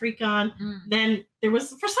 Oh, yeah. Freak On. Mm. Then there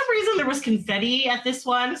was, for some reason, there was confetti at this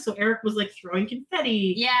one. So Eric was like throwing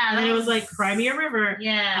confetti. Yeah. And then it was like Cry Me a River.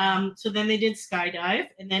 Yeah. So then they did Skydive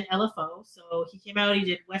and then LFO. So he came out, he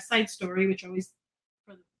did West Side Story, which always,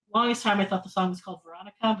 for the longest time, I thought the song was called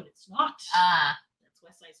Veronica, but it's not. That's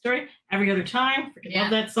West Side Story. Every Other Time. Freaking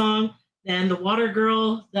love that song. Then the Water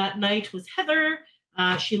Girl that night was Heather.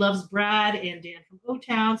 She loves Brad and Dan from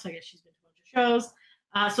O-Town, so I guess she's been to a bunch of shows.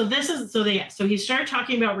 So he started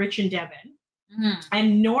talking about Rich and Devin,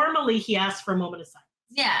 and normally he asks for a moment of silence.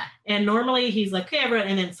 Yeah. And normally he's like, okay, everyone,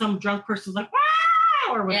 and then some drunk person's like,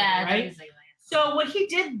 wow, or whatever, right? So what he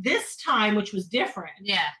did this time, which was different,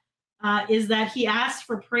 is that he asked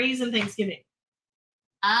for praise and thanksgiving.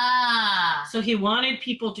 So he wanted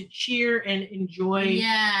people to cheer and enjoy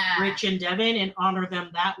Rich and Devin and honor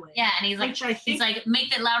them that way. Yeah, and he's like,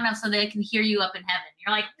 make it loud enough so they can hear you up in heaven.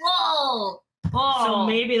 You're like, whoa. So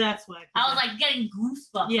maybe that's why. I was like getting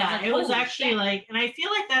goosebumps. Yeah, it was actually like, and I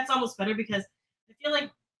feel like that's almost better because I feel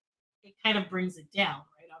like it kind of brings it down,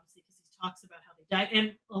 right? Obviously, because he talks about how they died,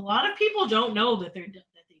 and a lot of people don't know that they died.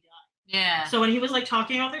 Yeah. So when he was like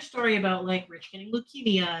talking about their story about like Rich getting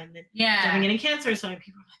leukemia and then Devin getting cancer, so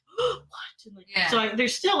people were like, oh, what? And, like, so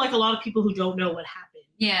there's still like a lot of people who don't know what happened.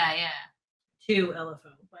 To LFO.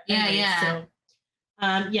 But anyway,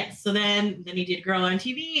 So so then he did Girl on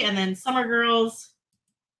TV and then Summer Girls.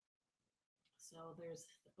 So there's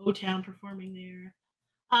the O-Town performing there.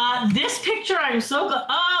 This picture I'm so good.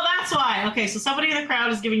 Oh, that's why. Okay, so somebody in the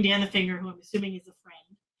crowd is giving Dan the finger, who I'm assuming is a friend.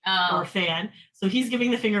 Or a fan. So he's giving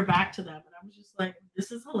the finger back to them. And I was just like,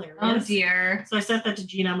 this is hilarious. Oh, dear. So I sent that to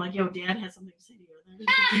Gina. I'm like, yo, Dan has something to say to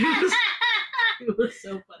you. It was so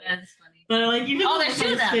funny. That's funny. But like, even there's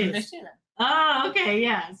two of them. There's two of them. Oh, okay,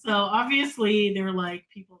 yeah. So obviously they were like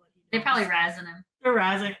people that he knows. They're probably razzing him. They're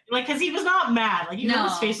razzing. Like, because he was not mad. Like, even though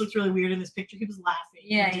his face looks really weird in this picture, he was laughing.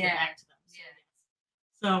 Yeah. Back to them.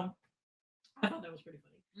 So I thought that was pretty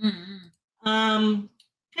funny. Mm-hmm.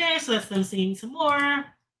 Okay, so that's them singing some more.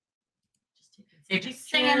 They're just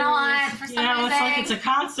singing a lot for some reason. It's like it's a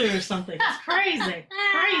concert or something. It's crazy.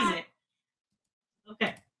 Crazy.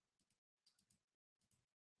 Okay.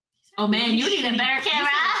 Oh man, you need a better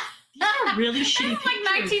camera. These are really shitty pictures. Like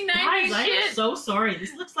 1990 Guys, shit. I'm so sorry.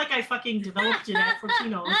 This looks like I fucking developed it at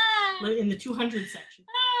Fortino's in the 200 section.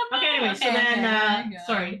 Okay, anyway, so then,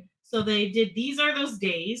 sorry. So they did These Are Those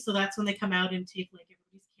Days. So that's when they come out and take like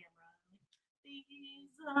everybody's camera. These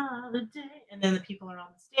are the days. And then the people are on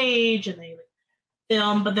the stage and they like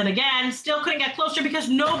film. But then again, still couldn't get closer because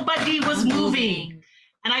nobody was moving.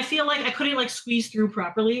 And I feel like I couldn't like squeeze through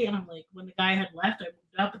properly. And I'm like, when the guy had left, I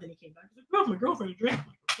moved up, and then he came back. I was like, oh, my girlfriend drank.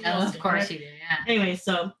 Oh, of course he did, yeah. Anyway,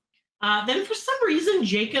 so then for some reason,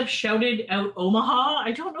 Jacob shouted out Omaha.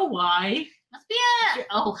 I don't know why. Must be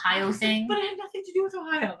a Ohio thing. But it had nothing to do with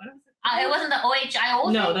Ohio. It wasn't the OHIO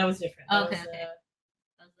thing? No, that was different. Okay. That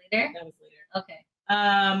was later? That was later.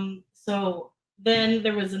 Okay. So then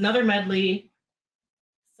there was another medley.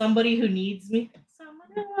 Somebody Who Needs Me.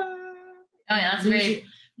 Oh yeah, that's very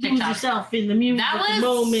lose yourself in the music. That was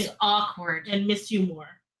moment awkward. And Miss You More.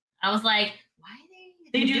 I was like, why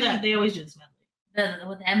are they do that? They always do this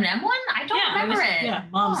medley. The Eminem one? I don't remember it. Yeah,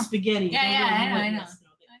 Mom Spaghetti. I know.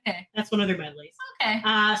 Okay. That's one of their medleys. Okay.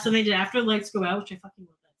 So they did After the Lights Go Out, which I fucking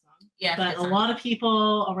love that song. Yeah. But a lot of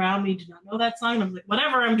people around me did not know that song. And I was like,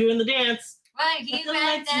 whatever, I'm doing the dance. Right, he's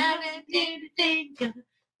right down and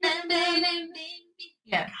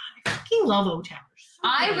yeah. God, I fucking love O-Town.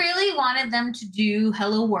 I really wanted them to do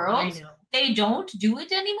Hello World. I know. They don't do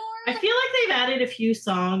it anymore. I feel like they've added a few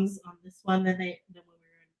songs on this one than when we were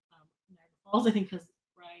in Niagara Falls. I think because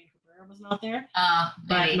Brian Herrera was not there.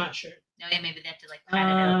 But I'm not sure. No, yeah, maybe they have to like cut it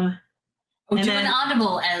out. Or do an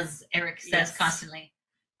audible, as Eric says constantly.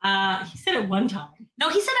 He said it one time. No,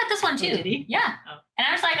 he said it this one too. Oh, did he? Yeah. Oh. And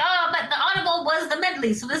I was like, oh, but the audible was the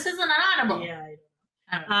medley, so this isn't an audible. Yeah,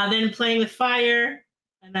 I don't know. Then Playing with Fire,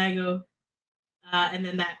 and I go, and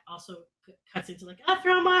then that also cuts into like, I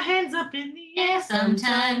throw my hands up in the air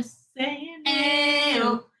sometimes, saying,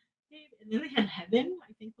 Ew. And then they had Heaven,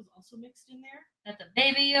 I think, was also mixed in there. That's a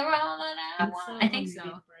baby, you're all that I want. I think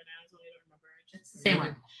so. It's the same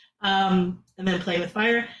one. And then Play with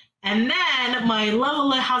Fire. And then My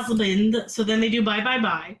Lovely Husband. So then they do Bye Bye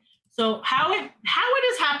Bye. So how it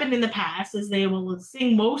has happened in the past is they will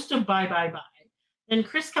sing most of Bye Bye Bye. Then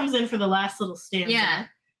Chris comes in for the last little stanza. Yeah.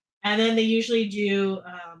 And then they usually do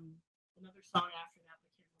another song after that.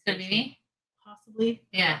 It's gonna be me? Possibly.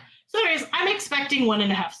 Yeah. So anyways, I'm expecting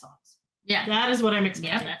 1.5 songs. Yeah. That is what I'm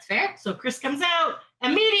expecting. Yeah, that's fair. So Chris comes out.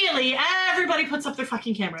 Immediately, everybody puts up their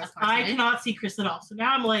fucking cameras. I cannot see Chris at all. So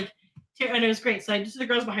now I'm like, and it was great. So I just the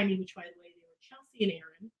girls behind me, which by the way, they were Chelsea and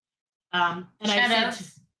Aaron. And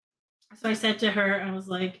I said to her, I was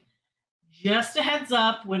like, just a heads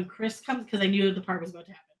up when Chris comes, because I knew the part was about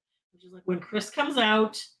to happen. Which is like when Chris comes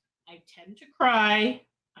out, I tend to cry.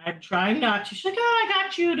 I'm trying not to. She's like, oh, I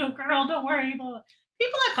got you, girl, don't worry. People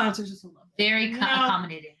at concerts are so lovely. Very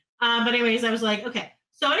accommodating. But anyways, I was like, okay.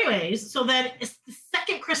 So anyways, so then it's the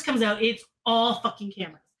second Chris comes out, it's all fucking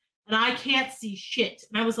cameras. And I can't see shit.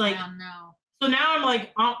 And I was like, oh no. So now I'm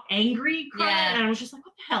like all angry, crying, Yeah. and I was just like,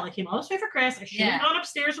 what the hell? I came all this way for Chris. I should have gone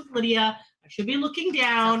upstairs with Lydia. I should be looking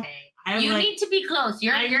down. Okay. You need to be close.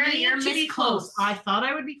 You're be close. I thought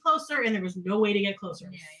I would be closer, and there was no way to get closer. I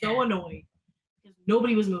was so annoyed because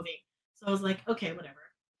nobody was moving. So I was like, okay, whatever.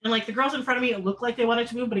 And like the girls in front of me, it looked like they wanted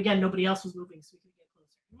to move, but again, nobody else was moving, so we could get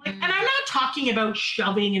closer. And I'm not talking about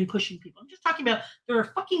shoving and pushing people. I'm just talking about there are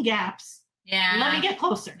fucking gaps. Yeah. Let me get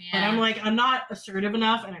closer. Yeah. But I'm like, I'm not assertive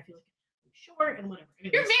enough, and I feel like I'm short and whatever.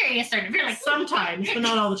 Anyways, you're very assertive. You're like sometimes, but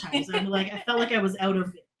not all the times. I'm like, I felt like I was out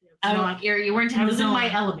of it. You weren't in I the was zone. in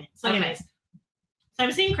my element. So anyways, so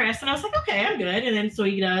I'm seeing Chris, and I was like, okay, I'm good. And then so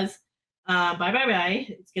he does, bye.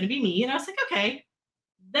 It's gonna be me, and I was like, okay.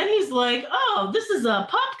 Then he's like, oh, this is a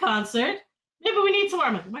pop concert. Maybe we need some more.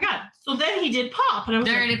 I'm like, oh my god. So then he did pop, and I was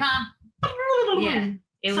Dirty like, Pop. Yeah.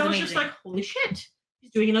 It was so I was amazing. just like, holy shit,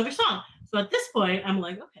 he's doing another song. So at this point, I'm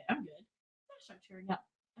like, okay, I'm good. I start tearing up,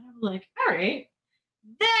 and I'm like, all right.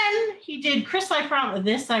 Then he did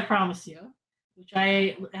I Promise You, which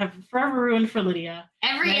I have forever ruined for Lydia.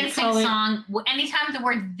 Every NSYNC song, anytime the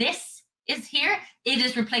word "this" is here, it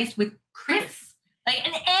is replaced with Chris. Like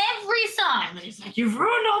in every song. And then he's like, you've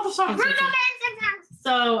ruined all the songs. Ruined all the NSYNC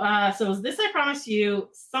songs. So it was This I Promise You,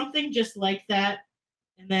 something just like that,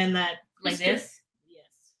 and then that. Like this? Yes.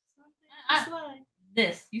 Something just like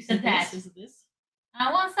this. You said that. Is it this?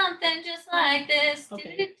 I want something just like this.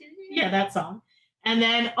 Okay. Yeah, that song. And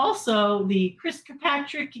then also the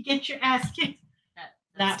Kirkpatrick, Get Your Ass Kicked.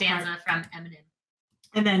 That stanza part from Eminem.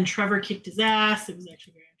 And then Trevor kicked his ass. It was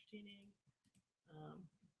actually very entertaining.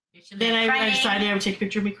 Then I decided I would take a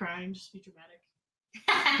picture of me crying, just to be dramatic.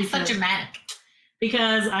 So dramatic.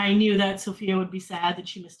 Because I knew that Sophia would be sad that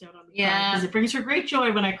she missed out on the cry. Because it brings her great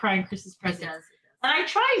joy when I cry in Chris's presence. It does. And I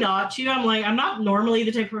try not to. I'm not normally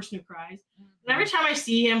the type of person who cries. But every time I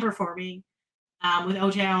see him performing with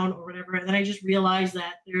O-Town or whatever, then I just realize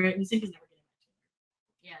that NSYNC is never getting back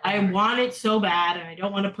to her. I want it so bad, and I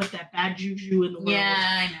don't want to put that bad juju in the world. Yeah,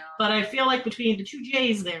 I know. But I feel like between the two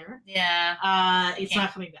J's there, it's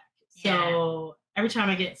not coming back. So every time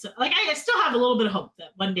I get, I still have a little bit of hope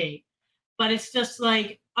that one day, but it's just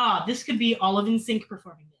like, this could be all of NSYNC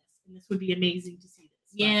performing this, and this would be amazing to see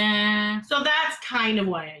this. Yeah. So that's kind of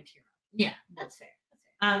why I tear up. Yeah, that's fair.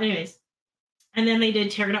 Anyways, and then they did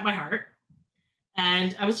Tearing Up My Heart,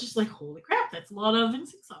 and I was just like, holy crap, that's a lot of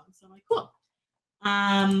NSYNC songs. So I'm like, cool.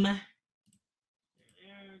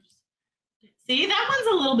 See, that one's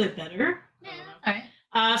a little bit better. Yeah, all right.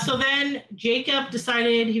 So then Jacob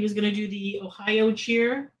decided he was going to do the Ohio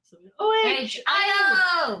cheer. So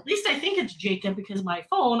Ohio! At least I think it's Jacob because my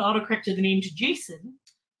phone autocorrected the name to Jason.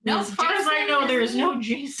 No, as far as I know, there is no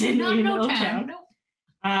Jason in O-Town. No.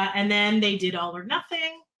 And then they did All or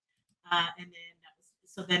Nothing.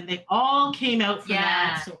 So then they all came out for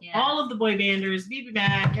that. So all of the boy banders,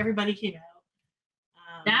 BBMAK, everybody came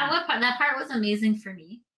out. That part was amazing for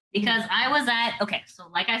me because I was so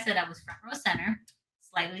like I said, I was front row center.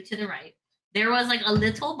 Slightly to the right. There was like a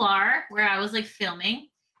little bar where I was like filming,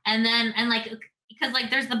 and because like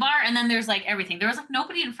there's the bar and then there's like everything. There was like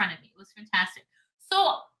nobody in front of me. It was fantastic.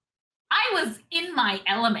 So I was in my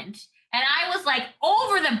element, and I was like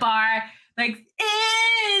over the bar, like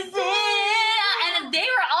and they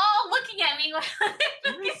were all looking at me.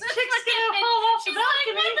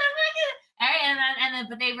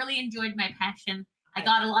 But they really enjoyed my passion. I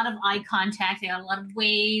got a lot of eye contact. I got a lot of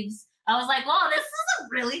waves. I was like, wow, this is a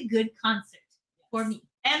really good concert for me.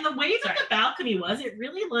 And the way that the balcony was, it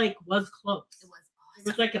really was close. It was awesome. It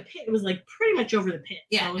was like a pit. It was like pretty much over the pit.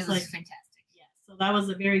 Yeah, so it was fantastic. Yeah, so that was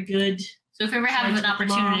a very good. So if you ever have an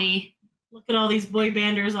opportunity, look at all these boy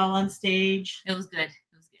banders all on stage. It was good.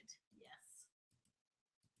 Yes.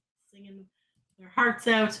 Singing their hearts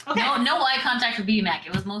out. Okay. No eye contact with BBMAK.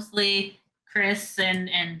 It was mostly Chris and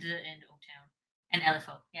O-Town and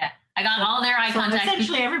LFO. Yeah. I got all their eye contact.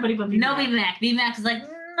 Essentially everybody but BBMAK. No BBMAK. BBMAK is like,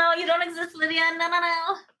 no, you don't exist, Lydia. No.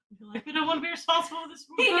 You're like, I don't want to be responsible for this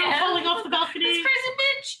girl falling off the balcony. This crazy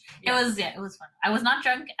bitch. Yeah. It was fun. I was not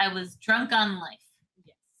drunk. I was drunk on life.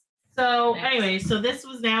 Yes. So anyway, so this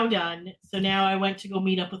was now done. So now I went to go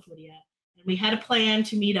meet up with Lydia, and we had a plan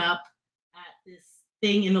to meet up at this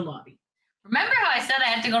thing in the lobby. Remember how I said I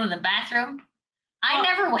had to go to the bathroom? I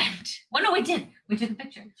never went. Well, no, we did. We took a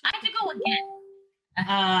picture. I have to go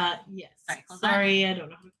again. Yes. Sorry, I don't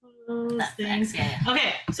know how to close things. Yeah.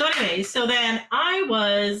 Okay, so anyway, so then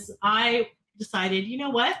I decided, you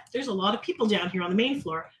know what? There's a lot of people down here on the main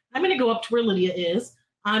floor. I'm going to go up to where Lydia is.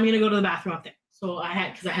 I'm going to go to the bathroom up there. So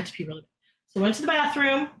because I had to pee really bad. So I went to the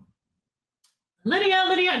bathroom. Lydia,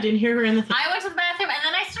 I didn't hear her in the thing. I went to the bathroom and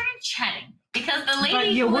then I started chatting because the lady.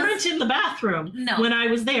 But you weren't in the bathroom when I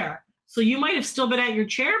was there. So you might have still been at your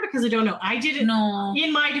chair because I don't know. I didn't. No.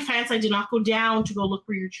 In my defense, I did not go down to go look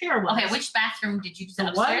where your chair was. Okay, which bathroom did you use? The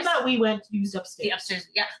upstairs? one that we used upstairs. The upstairs.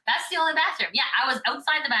 Yeah, that's the only bathroom. Yeah, I was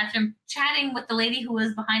outside the bathroom chatting with the lady who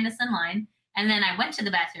was behind us in line, and then I went to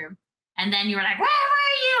the bathroom, and then you were like, "Where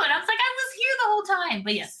were you?" And I was like, "I was here the whole time."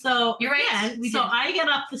 But yes, so you're right. So I get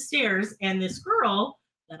up the stairs, and this girl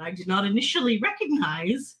that I did not initially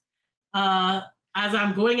recognize, as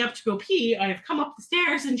I'm going up to go pee, I've come up the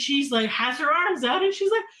stairs and she's like, has her arms out and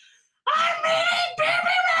she's like, I'm meeting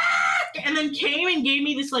BBMAK! And then came and gave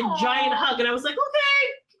me this like giant hug. And I was like, okay,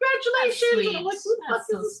 congratulations. And I'm like, who the fuck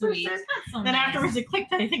is this person? Then afterwards it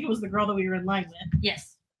clicked. I think it was the girl that we were in line with.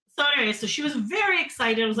 Yes. So anyway, so she was very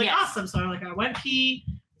excited. I was like, awesome. So I'm like, I went pee.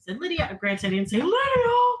 I said, Lydia. Granted, I didn't say Lydia.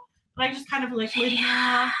 But I just kind of like, Lydia.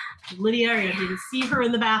 I didn't see her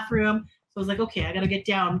in the bathroom. So I was like, okay, I got to get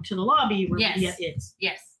down to the lobby where Lydia is.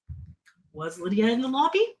 Yes. Was Lydia in the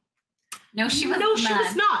lobby? No, she was not. No, she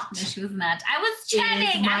was not. No, she was not. I was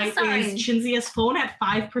chatting. I'm sorry. Is Chinzia's phone at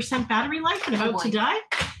 5% battery life and about to die?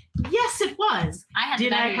 Yes, it was.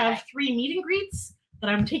 Did I have 3 meet and greets that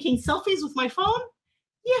I'm taking selfies with my phone?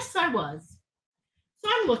 Yes, I was. So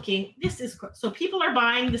I'm looking. So people are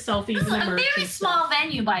buying the selfies. This is a very small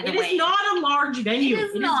venue, by the way. It is not a large venue. It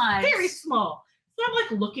is not. Very small. So I'm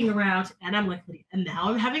like looking around and I'm like, and now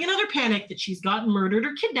I'm having another panic that she's gotten murdered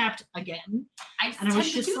or kidnapped again. I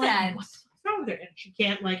was just like, that. What's wrong with her? And she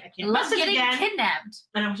can't I can't love getting kidnapped.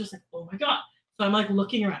 And I was just like, oh my God. So I'm like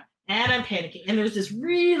looking around and I'm panicking. And there's this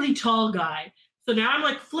really tall guy. So now I'm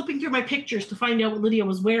like flipping through my pictures to find out what Lydia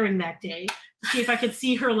was wearing that day to see if I could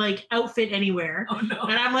see her like outfit anywhere. Oh no.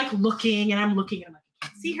 And I'm like looking and I'm looking and I'm like, I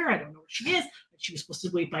can't see her. I don't know where she is. But she was supposed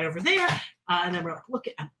to wait by over there. And then we're like, look,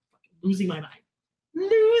 I'm fucking losing my mind.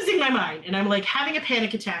 And I'm like having a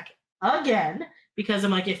panic attack again because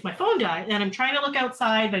I'm like, if my phone died, and I'm trying to look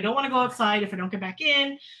outside, but I don't want to go outside if I don't get back in.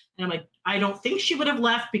 And I'm like, I don't think she would have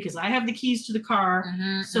left because I have the keys to the car.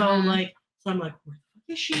 So I'm like, where the fuck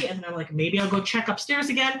is she? And then I'm like, maybe I'll go check upstairs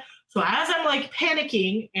again. So as I'm like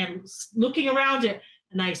panicking and looking around it,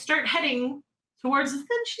 and I start heading towards it,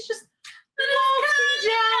 then she's just walking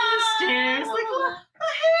down the stairs like, oh,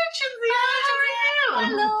 hey, Chinzia, how are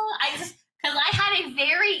you? Hello. Because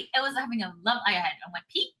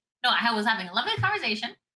I was having a lovely conversation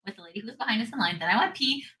with the lady who was behind us in line. Then I went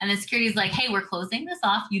pee, and the security's like, hey, we're closing this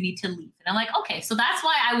off. You need to leave. And I'm like, okay. So that's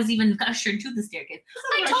why I was even ushered to the staircase.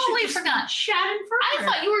 I totally forgot. Chatting I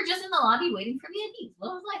thought you were just in the lobby waiting for me at leave.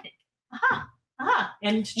 What was I thinking?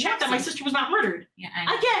 And to check that my sister was not murdered. Yeah,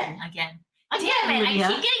 Again. Damn it, I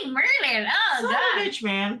keep getting murdered. Oh, God. Son of a bitch,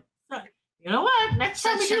 man. You know what? Next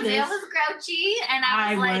time we do this. I was grouchy, and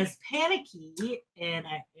I was panicky, and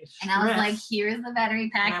I was like, "Here's the battery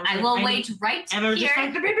pack. I will wait right here." And I was just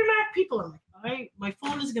like, "The BBMAK people." I'm like, my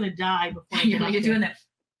phone is gonna die before I get You're doing that.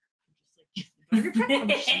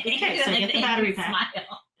 Okay, so I get the battery pack.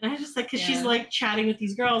 Smile. And I was just like, because she's like chatting with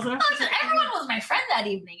these girls, and everyone was my friend that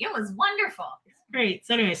evening. It was wonderful. It's great.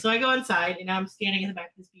 So anyway, so I go inside, and I'm standing in the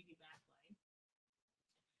back of this BBMAK.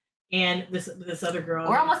 And this other girl.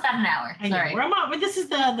 We're almost at an hour. Sorry. But this is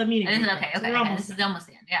the meeting. Okay. This is almost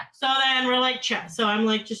the end. Yeah. So then we're like chat. So I'm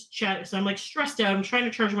like just chat. So I'm like stressed out. I'm trying to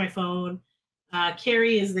charge my phone.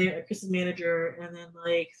 Carrie is there, Chris's manager, and then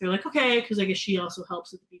like they're like, okay, because I guess she also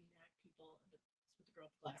helps with the BBMAK people with the girl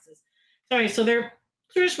with glasses. Sorry, so they're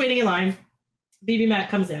just waiting in line. BBMAK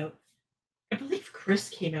comes out. I believe Chris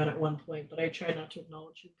came out at one point, but I tried not to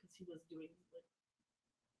acknowledge him because he was doing.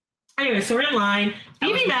 Anyway, so we're in line.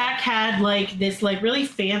 BBMAK had like this like really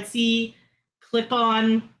fancy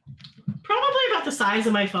clip-on, probably about the size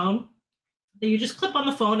of my phone, that you just clip on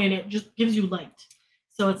the phone and it just gives you light.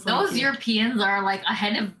 So it's those Europeans are like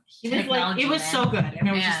ahead of technology. It was so good, and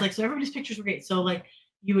I was just like, so everybody's pictures were great. So like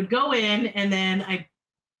you would go in, and then I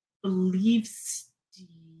believe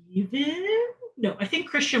I think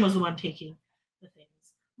Christian was the one taking the things.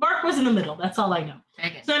 Mark was in the middle. That's all I know.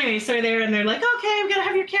 Okay. So anyway, so they're there and they're like, okay, we gotta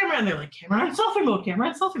have your camera. And they're like, camera on selfie mode, camera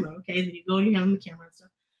on selfie mode. Okay, and then you go and you have the camera and stuff.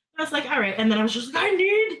 And I was like, all right. And then I was just like, I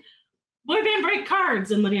need boy band break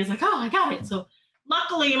cards. And Lydia's like, oh, I got it. So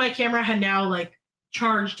luckily my camera had now like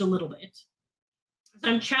charged a little bit. So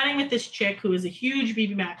I'm chatting with this chick who is a huge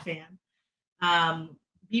BBMAK fan.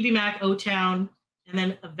 BBMAK, O-Town, and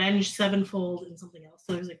then Avenged Sevenfold and something else.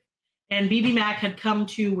 So it was like, and BBMAK had come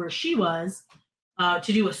to where she was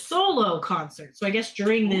to do a solo concert. So I guess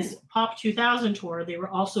during this Pop 2000 tour, they were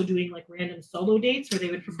also doing like random solo dates where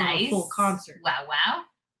they would perform a full concert. Wow.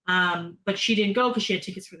 But she didn't go because she had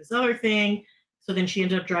tickets for this other thing. So then she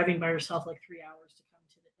ended up driving by herself like 3 hours to come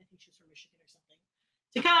to I think she was from Michigan or something,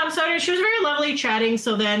 to come. So she was very lovely chatting.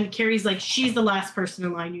 So then Carrie's like, she's the last person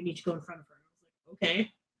in line. You need to go in front of her. I was like,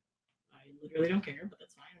 okay. I literally don't care, but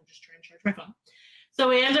that's fine. I'm just trying to charge my phone. So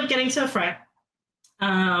we end up getting to the front.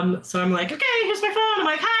 So I'm like, okay, here's my phone. I'm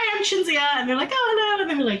like, hi, I'm Shinzia. And they're like, oh, hello. And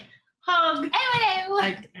then we're like, hug. Hello.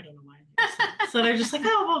 I don't know why. So they're just like,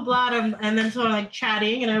 oh, blah, blah. And then so I'm like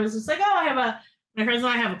chatting. And I was just like, oh, my friends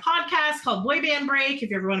and I have a podcast called Boy Band Break. If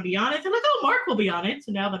you ever want to be on it. They're like, oh, Mark will be on it.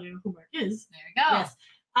 So now that I know who Mark is. There we go.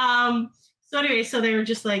 Yes. So anyway, so they were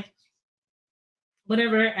just like,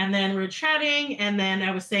 whatever. And then we're chatting. And then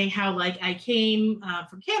I was saying how like I came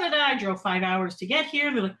from Canada. I drove 5 hours to get here.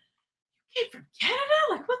 And they're like, you came from Canada?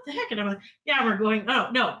 Like, what the heck? And I'm like, yeah, we're going. Oh,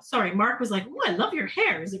 no, sorry. Mark was like, oh, I love your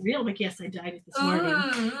hair. Is it real? I'm like, yes, I dyed it this morning.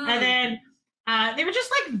 And then they were just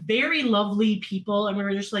like very lovely people. And we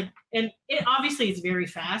were just like, and it obviously it's very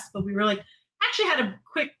fast, but we were like, actually had a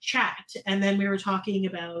quick chat. And then we were talking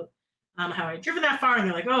about how I'd driven that far. And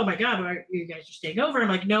they're like, oh my God, you guys are staying over? I'm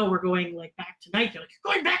like, no, we're going like back tonight. They're like,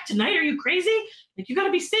 you're going back tonight? Are you crazy? Like, you got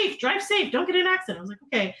to be safe, drive safe, don't get in an accident. I was like,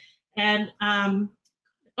 okay. And,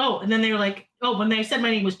 and then they were like, oh, when they said my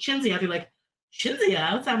name was Chinzia, they're like,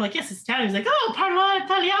 Chinzia? I'm like, yes, it's Italian. He's like, oh, parlo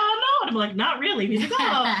italiano. And I'm like, not really. He's like, oh,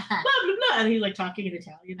 blah, blah, blah. And he's like talking in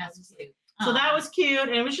Italian. That's cute. So that was cute.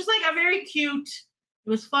 And it was just like a very cute, it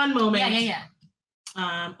was fun moment. Yeah.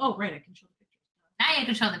 Oh, right, I can show the pictures. Now you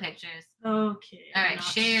can show the pictures. Okay. All right,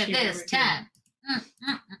 share this tab.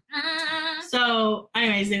 So,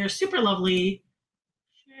 anyways, they were super lovely.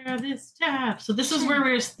 Share this tab. So this is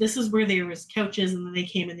where there was couches, and then they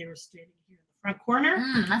came and they were standing here in the front corner.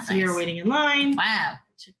 That's so nice. you were waiting in line. Wow.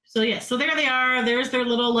 So yeah, so there they are. There's their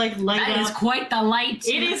little like light That up. is quite the light.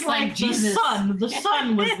 It is like Jesus. The sun. The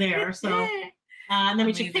sun was there. So and then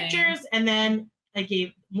we took pictures, and then I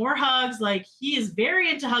gave more hugs. Like, he is very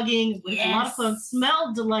into hugging with a lot of fun.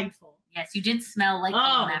 Smelled delightful. Yes, you did smell like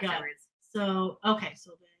afterwards. God. So okay,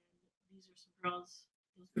 so then these are some girls.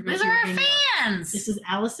 Those are our fans. This is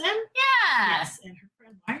Allison. Yeah. Yes, and her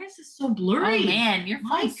friend. Why is this so blurry? Oh man, your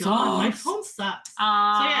phone sucks. God, my phone sucks. So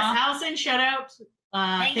yes, Allison, shout out.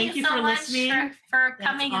 Thank you so for much listening. for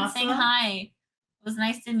coming and saying hi. It was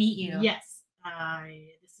nice to meet you. Yes.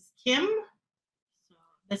 This is Kim. So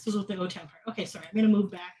this was with the O-Town part. Okay, sorry. I'm gonna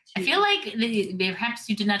move back to. I feel like perhaps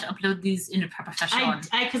you did not upload these in a proper fashion.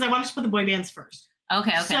 Because I wanted to put the boy bands first.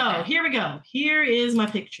 Okay. So here we go. Here is my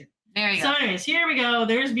picture. There you go. So anyways, here we go.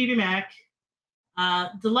 There's BBMAK.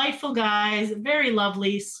 Delightful guys, very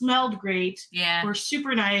lovely, smelled great. Yeah. Were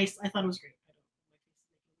super nice. I thought it was great.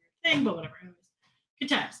 I don't know, thing, but whatever. Anyways, good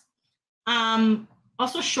times.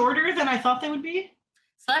 Also shorter than I thought they would be.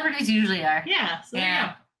 Celebrities usually are. Yeah. So there you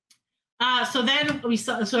go. So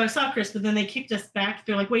then I saw Chris, but then they kicked us back.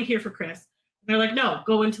 They're like, wait here for Chris. And they're like, no,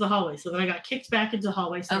 go into the hallway. So then I got kicked back into the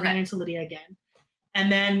hallway. So I ran into Lydia again. And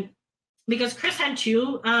then because Chris had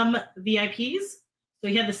two VIPs, so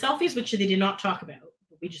he had the selfies, which they did not talk about.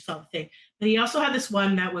 We just saw the thing. But he also had this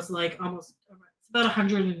one that was like almost, it's about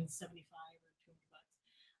 $175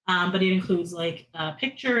 or $200. But it includes like a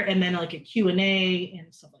picture and then like a Q&A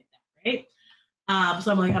and stuff like that, right?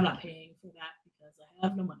 So I'm like, I'm not paying for that because I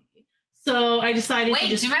have no money. So I decided to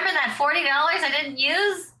just... do you remember that $40 I didn't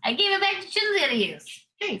use? I gave it back to Chinzia to use.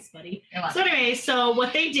 Thanks, buddy. So anyway, so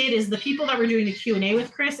what they did is the people that were doing the Q&A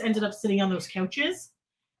with Chris ended up sitting on those couches.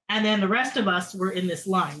 And then the rest of us were in this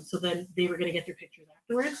line. So then they were going to get their pictures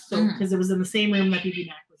afterwards. So because it was in the same room that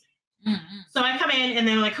BBMAK was in. So I come in and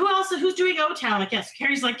they're like, who's doing O-Town? Like, yes.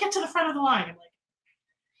 Carrie's like, get to the front of the line. I'm like,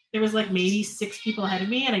 there was like maybe 6 people ahead of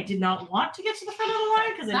me. And I did not want to get to the front of the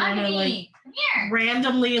line because I didn't want to like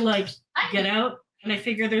randomly like get out. And I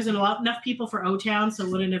figured there's enough people for O-Town. So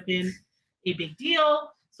it wouldn't have been a big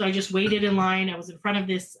deal. So I just waited in line. I was in front of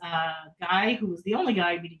this guy who was the only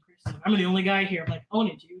guy meeting Chris. I'm the only guy here. I'm like, own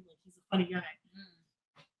it, dude. Like, he's a funny guy.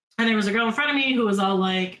 And there was a girl in front of me who was all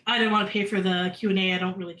like, I didn't want to pay for the Q&A. I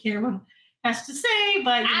don't really care what it has to say,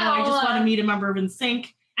 but you know, I just want to meet a member of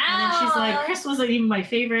NSYNC. And then she's like, Chris wasn't even my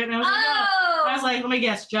favorite. And I was like, oh. I was like, let me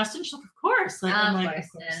guess, Justin? She's like, of course. Like, I'm like,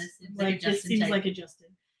 of course. Like, this seems like a Justin.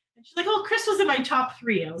 And she's like, oh, Chris was in my top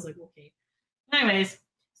 3. I was like, okay. Anyways,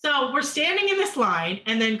 so we're standing in this line,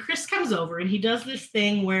 and then Chris comes over, and he does this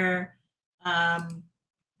thing where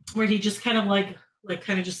he just kind of like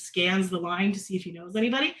kind of just scans the line to see if he knows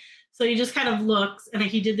anybody. So he just kind of looks, and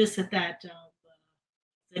he did this at that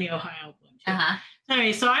Zenny, Ohio one too. Uh-huh.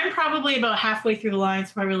 Anyway, so I'm probably about halfway through the line,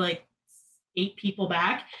 so probably like 8 people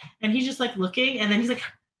back, and he's just like looking, and then he's like,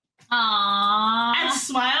 aww, and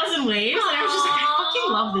smiles and waves, and I was just like, I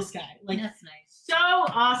fucking love this guy. Like, that's nice. So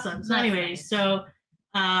awesome. So anyway, nice. So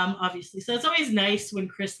obviously, so it's always nice when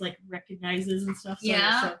Chris like recognizes and stuff. So,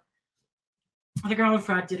 yeah. So the girl in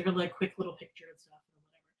front did her like quick little picture and stuff and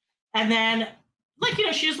whatever, and then like, you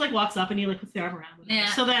know, she just like walks up and he like puts the arm around.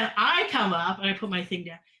 Yeah. So then I come up and I put my thing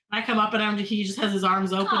down. I come up and he just has his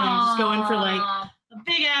arms open. And I'm just going for like a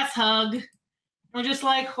big ass hug. We're just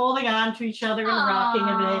like holding on to each other and rocking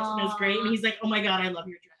a bit. And it was great. And he's like, oh my God, I love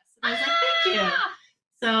your dress. And I was like, thank you.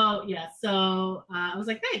 So yeah, so I was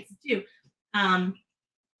like, thanks, it's you. And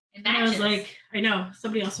I was like, I know,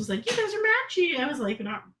 somebody else was like, you guys are matchy. I was like,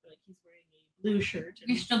 not like he's wearing a blue shirt.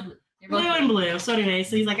 You're still blue. Blue and blue. So anyway,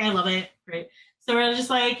 so he's like, I love it. Great. So we're just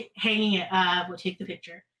like hanging it. We'll take the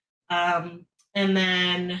picture. And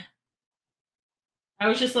then I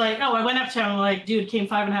was just like, oh, I went up to him, like, dude, came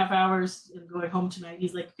 5.5 hours and going home tonight.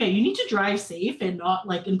 He's like, okay, you need to drive safe and not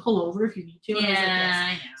like and pull over if you need to. And yeah, I was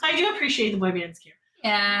like, yes. So I do appreciate the boy band's care.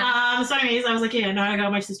 Yeah. So anyways, I was like, yeah, no, I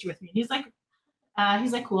got my sister with me. And he's like,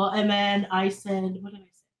 cool. And then I said, what did I say?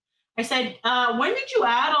 I said, when did you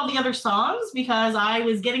add all the other songs? Because I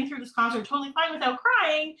was getting through this concert totally fine without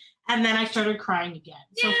crying. And then I started crying again.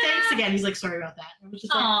 So thanks again. He's like, sorry about that. I was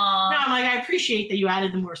just like, no, I'm like, I appreciate that you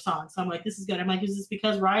added the more songs. So I'm like, this is good. I'm like, is this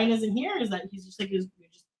because Ryan isn't here? Is that he's just like, we just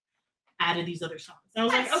added these other songs. And I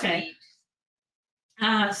was like, okay.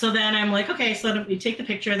 So then I'm like, okay, so then we take the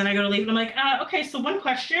picture. And then I go to leave. And I'm like, okay, so one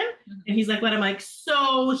question. Mm-hmm. And he's like, what? I'm like,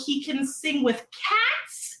 so he can sing with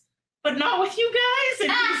cats, but not with you guys?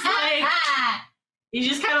 And he's like, he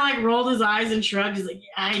just kind of like rolled his eyes and shrugged. He's like,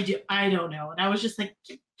 yeah, I don't know. And I was just like,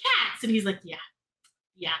 cats. And he's like, yeah.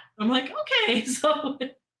 I'm like, okay. So, all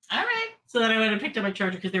right. So then I went and picked up my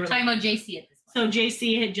charger because they were talking about JC at this point. So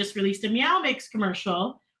JC had just released a Meow Mix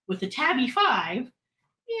commercial with the Tabby 5. Meow,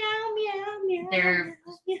 meow, meow. They're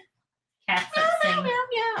cats that sing. Meow,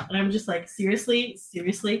 meow. And I'm just like, seriously? And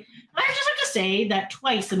I just have to say that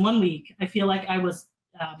twice in 1 week, I feel like I was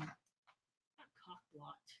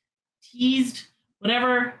cock-blocked, teased,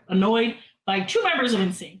 whatever, annoyed by 2 members of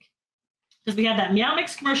NSYNC. Because we had that Meow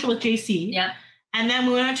Mix commercial with JC. Yeah. And then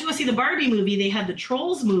we went to go see the Barbie movie. They had the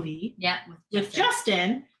Trolls movie. Yeah. With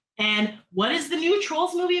Justin. And what is the new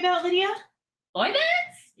Trolls movie about, Lydia? Boy bands?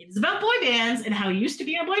 It is about boy bands and how it used to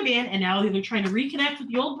be a boy band. And now they're trying to reconnect with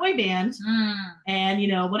the old boy band. And, you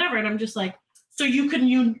know, whatever. And I'm just like, so you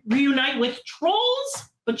can reunite with Trolls,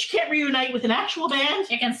 but you can't reunite with an actual band?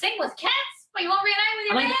 You can sing with cats, but you won't reunite with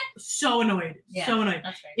your band? So annoyed. Yeah, so annoyed.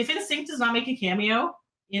 That's right. If NSYNC does not make a cameo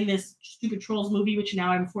in this stupid Trolls movie, which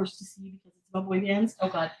now I'm forced to see because it's about boy bands. Oh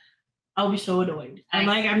God. I'll be so annoyed.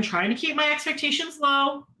 I'm trying to keep my expectations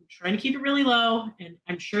low. I'm trying to keep it really low, and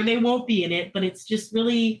I'm sure they won't be in it, but it's just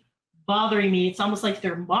really bothering me. It's almost like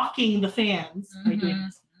they're mocking the fans by doing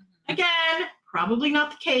this. Again, probably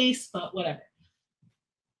not the case, but whatever.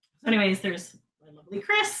 So anyways, there's my lovely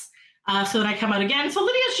Chris. So then I come out again. So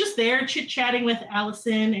Lydia's just there chit-chatting with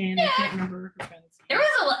Allison, and I can't remember her friends. There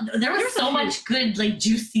was so much good, like,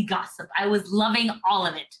 juicy gossip. I was loving all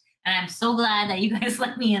of it. And I'm so glad that you guys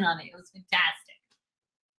let me in on it. It was fantastic.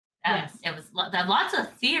 Yes. It was lots of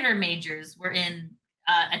theater majors were in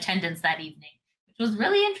attendance that evening, which was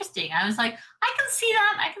really interesting. I was like, I can see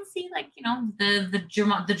that. I can see, like, you know, the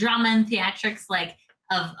drama and theatrics, like,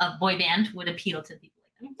 of boy band would appeal to people.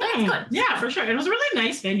 That's good. Yeah, for sure. It was a really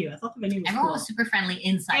nice venue. I thought the venue was Everyone cool. was super friendly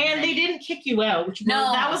inside. And they didn't kick you out, which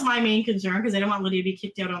that was my main concern because I didn't want Lydia to be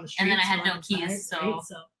kicked out on the street. And then I had no keys, so.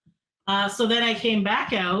 Right? So then I came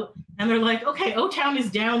back out, and they're like, okay, O-Town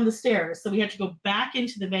is down the stairs, so we had to go back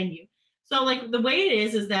into the venue. So like the way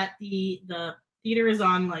it is that the theater is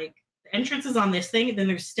on, like, the entrance is on this thing, and then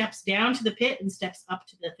there's steps down to the pit and steps up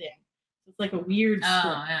to the thing. It's like a weird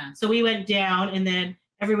split. Yeah. So we went down, and then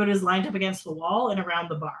everybody was lined up against the wall and around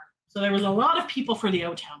the bar. So there was a lot of people for the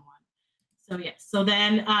O-Town one. So yes. So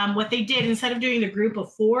then what they did, instead of doing the group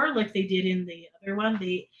of 4 like they did in the other one,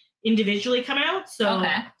 they individually come out. So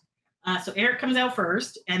so Eric comes out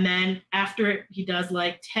first, and then after he does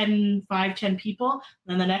like 10 people,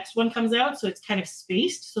 then the next one comes out. So it's kind of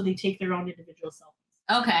spaced. So they take their own individual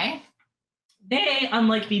selfies. Okay. they,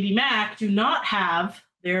 unlike BBMAK, do not have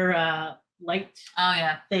their light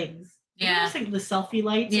things. Yeah. Just like the selfie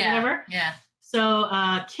lights or whatever. Yeah. So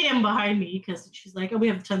Kim behind me, because she's like, oh, we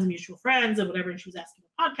have tons of mutual friends and whatever, and she was asking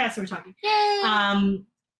about podcasts, and we're talking. Yay.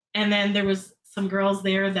 And then there was some girls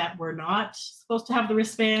there that were not supposed to have the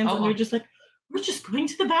wristbands, and they're just like, we're just going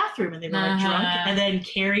to the bathroom, and they were like drunk. And then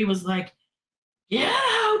Carrie was like, get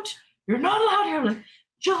out! You're not allowed here. I'm like,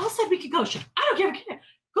 Joel said we could go. She's like, I don't care.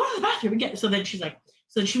 Go to the bathroom and get. So then she's like,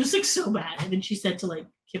 so she was like so mad, and then she said to like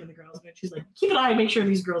Kim and the girls, and she's like, keep an eye and make sure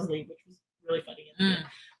these girls leave, which was really funny.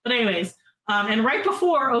 But anyways, and right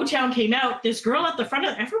before O-Town came out, this girl at the front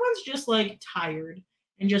of everyone's just like tired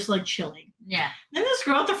and just like chilling. Yeah. Then this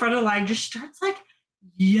girl at the front of the line just starts like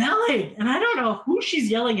yelling, and I don't know who she's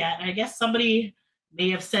yelling at. I guess somebody may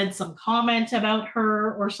have said some comment about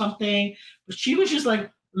her or something, but she was just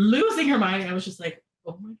like losing her mind. I was just like,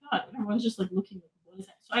 oh my God. And everyone's just like looking at what is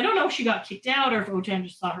that? So I don't know if she got kicked out or if O-Town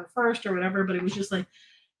just saw her first or whatever, but it was just like,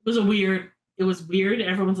 it was weird.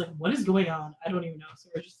 Everyone's like, what is going on? I don't even know. So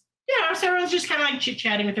we're just, so everyone's just kind of like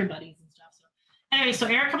chit-chatting with their buddies and stuff. So anyway, so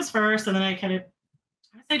Eric comes first, and then I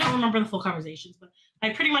don't remember the full conversations, but I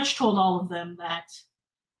pretty much told all of them that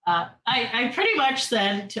I pretty much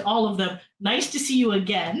said to all of them, nice to see you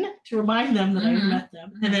again, to remind them that I met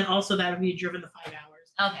them. And then also that we had driven the 5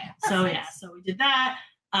 hours. Okay. So nice. So we did that.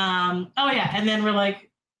 And then we're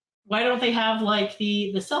like, why don't they have like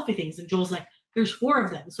the selfie things? And Joel's like, there's 4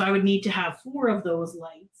 of them. So I would need to have 4 of those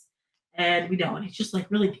lights. And we don't. And it's just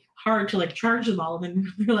like really hard to like charge them all. And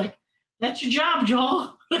then we're like, that's your job,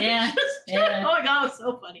 Joel. Yeah. Oh my God, it was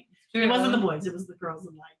so funny. It wasn't the boys, it was the girls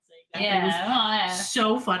in line saying that. It was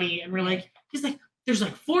so funny. And we're like, he's like, there's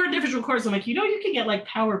like 4 individual cords. I'm like, you can get like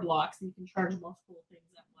power blocks and you can charge multiple things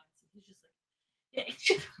at once. And he's just like, it's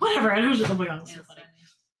just, whatever. And it was just, oh my God, it was so funny.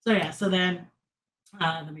 So then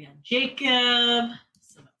we had Jacob.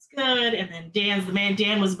 So that's good. And then Dan's the man.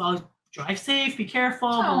 Dan was about drive safe, be careful,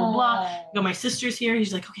 blah, blah, blah. My sister's here.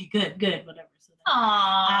 He's like, okay, good, whatever. So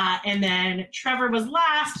then, and then Trevor was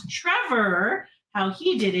last. Trevor, how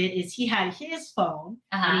he did it is he had his phone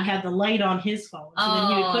and he had the light on his phone. So then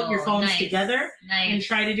he would put your phones together and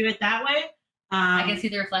try to do it that way. I can see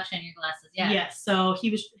the reflection in your glasses. Yeah. Yes. So he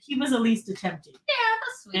was at least attempting. Yeah,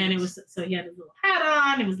 that's sweet. And it was so he had his little hat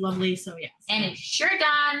on. It was lovely. So yeah. So and his shirt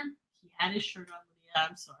on. He had his shirt on. Yeah,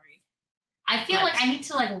 I'm sorry. I feel like I need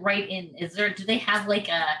to like write in. Do they have like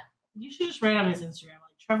a? You should just write on his Instagram.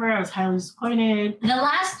 Like, Trevor, I was highly disappointed. The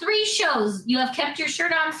last 3 shows, you have kept your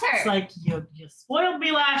shirt on, sir. It's like you spoiled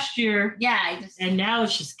me last year. Yeah, and now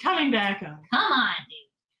it's just coming back on. Come on,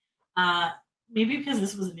 dude. Maybe because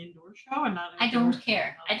this was an indoor show and not. I don't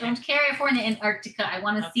care. Okay. I don't care if we're in Antarctica. I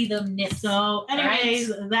want to see them knit. So, anyways,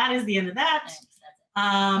 that is the end of that.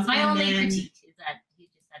 That's my only critique is that he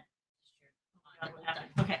just had shirt.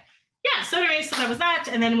 Okay. Yeah, so anyway, so that was that.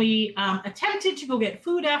 And then we attempted to go get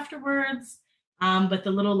food afterwards. But the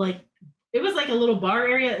little, it was like a little bar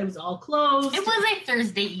area. It was all closed. It was a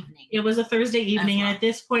Thursday evening. It was a Thursday evening. And at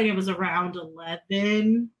this point, it was around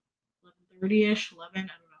 11:30-ish, 11, I don't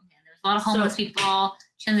know. Yeah, there was a lot of homeless people.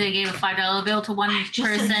 Chinzia gave a $5 bill to one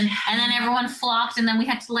person. And then everyone flocked. And then we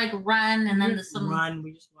had to, run. And then we just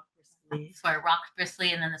walked briskly. So I rocked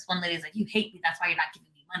briskly. And then this one lady's like, you hate me. That's why you're not giving me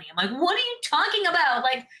money. I'm like, what are you talking about?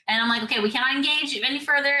 And I'm like, okay, we cannot engage any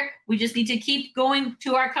further. We just need to keep going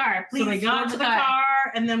to our car. Please. So we got to the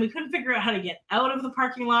car, and then we couldn't figure out how to get out of the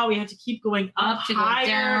parking lot. We had to keep going up to higher,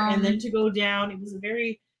 go down, and then to go down. It was a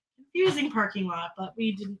very confusing parking lot, but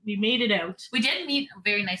we made it out. We did meet a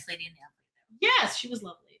very nice lady in the elevator. Yes, she was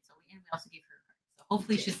lovely. So we also gave her a card. So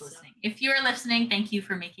hopefully she's listening. If you're listening, thank you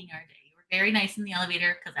for making our day. You were very nice in the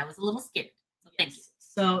elevator because I was a little scared. So thank you.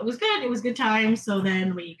 So it was good. It was good time. So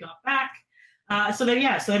then we got back. So then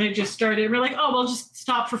it just started. We're like, oh, we'll just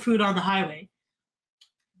stop for food on the highway.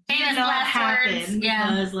 Did not happen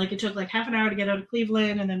because it took half an hour to get out of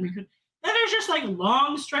Cleveland, and then we could. Then there's just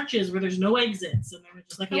long stretches where there's no exits, and then we're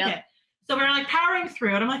just like, okay. So we're powering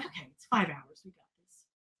through, and I'm like, okay, it's 5 hours. We got this.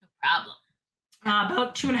 No problem.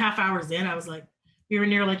 About 2.5 hours in, I was like, we were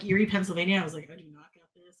near Erie, Pennsylvania. I was like, I do not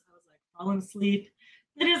got this. I was falling asleep.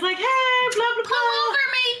 And he was like, hey, blah, blah, blah. Come over,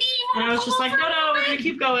 maybe. And I was just like, no, we're going to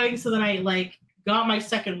keep going. So then I got my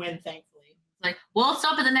second win, thankfully. We'll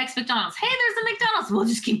stop at the next McDonald's. Hey, there's a McDonald's. We'll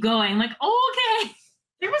just keep going. I'm like, oh, okay.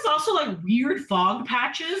 There was also weird fog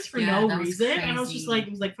patches for no reason. And I was just it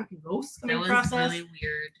was fucking ghosts coming across us. That was really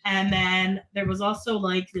weird. And then there was also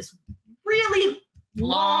this really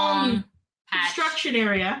long construction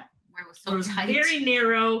area. Where it was so tight. Very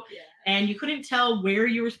narrow. Yeah. And you couldn't tell where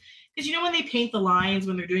you were. because you know when they paint the lines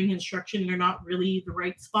when they're doing construction, they're not really the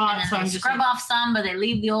right spot. And then So they I'm just scrub like, off some, but they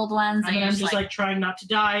leave the old ones. and I'm just like trying not to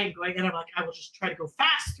die and going, and I'm like, I will just try to go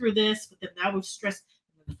fast through this, but then that was stress.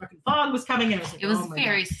 And then the fucking fog was coming, and I was like, it was oh my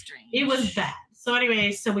very God. strange. It was bad. So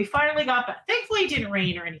anyway, so we finally got back. Thankfully, it didn't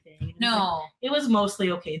rain or anything. No. It was mostly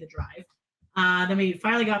okay, the drive. Then we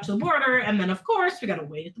finally got to the border, and then, of course, we got to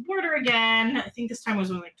wait at the border again. I think this time was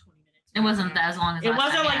only like 20 minutes. It wasn't as long as It last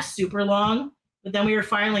wasn't time, like super long, but then we were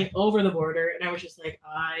finally over the border, and I was just like,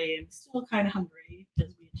 I am still kind of hungry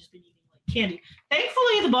because we had just been eating like candy.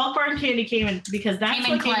 Thankfully, the bulk barn candy came in because that's Came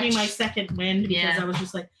in what gave me clutch. my second wind because Yeah. I was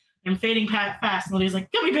just like, I'm fading fast. And Lydia's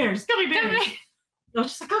like, gummy bears, gummy bears. I was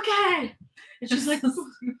just like, okay. It's just like,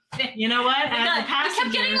 you know what? I As a kept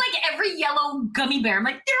passenger, getting like every yellow gummy bear. I'm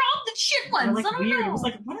like, they're all the shit they're, ones. like, I don't weird. know. It was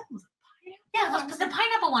like, what was it? Yeah, it was the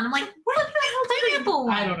pineapple one. I'm like, What the hell did pineapple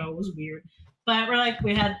one? I don't know. It was weird. But we're like,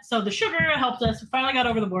 so the sugar helped us. We finally got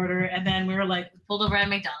over the border, and then we were like, Pulled over at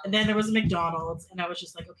McDonald's. and then there was a McDonald's, and I was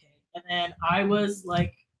just like, okay. And then I was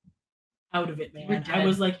like, out of it, man. I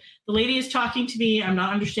was like, the lady is talking to me. I'm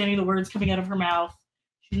not understanding the words coming out of her mouth.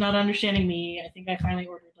 She's not understanding me. I think I finally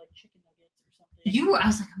ordered like chicken nuggets or something. I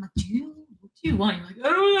was like, what do you want? You're like, I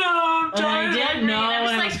don't know. I'm And I tired. didn't know, And I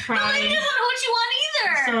was and I like, was the lady crying. doesn't know what you want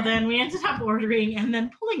either. So then we ended up ordering and then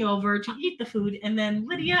pulling over to eat the food. And then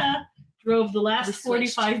Lydia drove the last We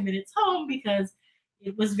switched. 45 minutes home because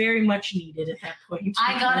it was very much needed at that point.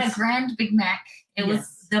 I got a because- Grand Big Mac. It was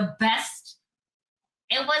Yes. the best.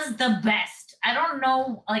 It was the best. I don't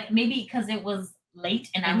know, like maybe because it was late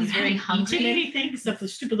and I and was we very hadn't eaten hungry. anything except the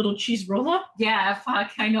stupid little cheese roll up Yeah,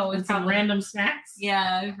 fuck. I know and it's some probably random snacks.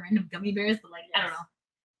 Yeah, random gummy bears, but like I don't Yes. know.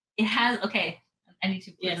 It has I need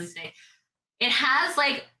to Yes. really say. It has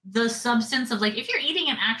like the substance of like if you're eating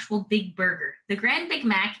an actual big burger. The Grand Big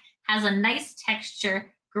Mac has a nice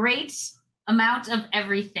texture, great amount of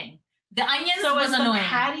everything. The onions So was is the annoying.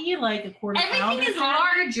 patty like a quarter Everything pounder is patty?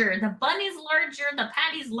 larger. The bun is larger. The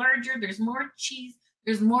patty's larger. There's more cheese.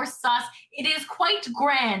 There's more sauce. It is quite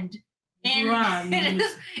grand. And Grand. it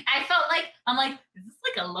is, I felt like I'm like, is this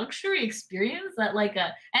like a luxury experience that like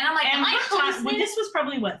a? And I'm like, And am I what time- hosting? this was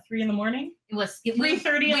probably what, 3 a.m? It was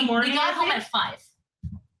 3:30 in the morning, We got I home think? at 5.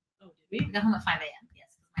 Oh, did We got home at 5 a.m. Yes.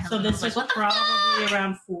 My So husband this was was like, what the probably fuck?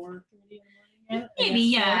 around 4:30 in the morning. Maybe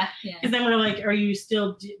yeah. Because then we're like, are you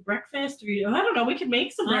still breakfast? Or I don't know. We could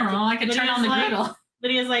make some I don't breakfast. know. I could turn Lydia's on the like- griddle.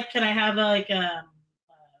 Lydia's like, can I have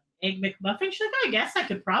egg McMuffin? She's like, oh, I guess I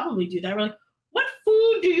could probably do that. We're like, what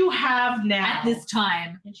food do you have now? At this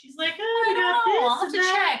time. And she's like, I oh, we don't got know. this I'll have and to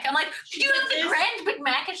that. check. I'm like, do She's you like, have the this- Grand Big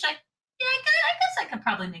Mac? And she's like, yeah, I guess I could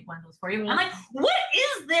probably make one of those for you. I'm like, what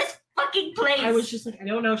is this fucking place? I was just like, I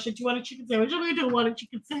don't know. Should you want a chicken sandwich? I don't want a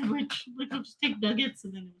chicken sandwich. Like, I'll just take nuggets.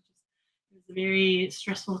 And then it was a very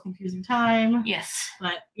stressful, confusing time. yes.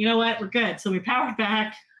 But you know what? We're good. So we powered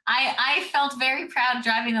back. I felt very proud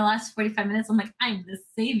driving the last 45 minutes. I'm like, I'm the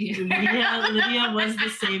savior. Lydia was the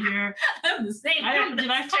savior. I'm the savior. Did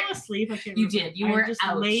I fall asleep? I can't You remember. did. You I were just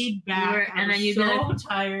out. laid back. You were- I and was then you so did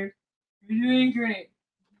tired. You're doing great.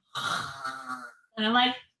 And I'm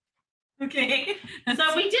like, okay.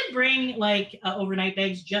 So we did bring like overnight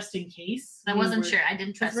bags just in case. I wasn't sure. I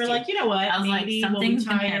didn't trust We're you. like, you know what? I was like, Maybe we'll be something's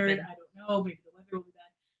gonna tired. happen. I don't know. Maybe the weather will be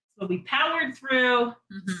bad. So we powered through,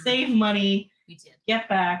 Mhm. save money, We did. get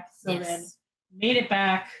back. So Yes. then made it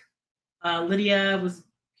back. Lydia was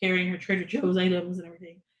carrying her Trader Joe's items and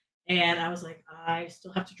everything. And I was like, I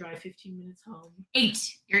still have to drive 15 minutes home. 8.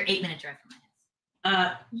 You're 8-minute drive from my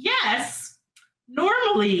house. Yes,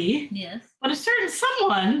 normally, Yes. but a certain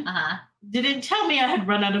someone Uh-huh. didn't tell me I had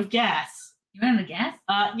run out of gas. You ran out of gas?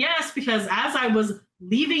 Yes, because as I was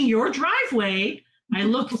leaving your driveway, I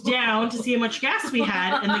looked down to see how much gas we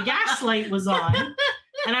had, and the gas light was on.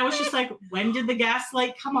 And I was just like, when did the gas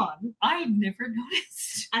light come on? I never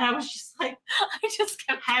noticed. And I was just like, I just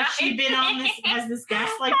kept has she been on this? Has this gas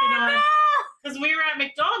light been Oh, on? Because we were at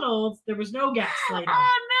McDonald's, there was no gas light on.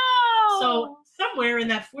 Oh, no. So somewhere in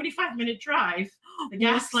that 45-minute drive, the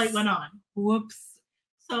gas light went on. Whoops.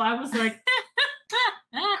 So I was like,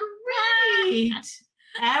 great.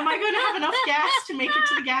 Am I going to have enough gas to make it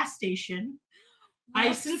to the gas station?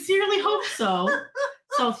 I sincerely hope so.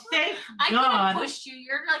 So thank I could God. have pushed you.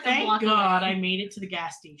 You're like a Thank block God away. I made it to the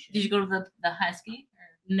gas station. Did you go to the Husky?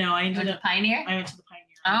 Or No, I go ended to up. Pioneer? I went to the Pioneer.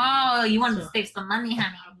 Oh, you wanted So- to save some money,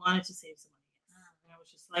 honey. I wanted to save some money. And I was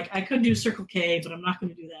just like, I could do Circle K, but I'm not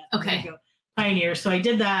going to do that. I'm Okay. gonna go Pioneer. So I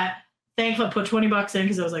did that. Thankfully, I put $20 in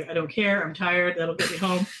because I was like, I don't care. I'm tired. That'll get me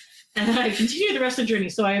home. And then I continued the rest of the journey.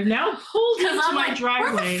 So I have now pulled 'Cause into I'm my like,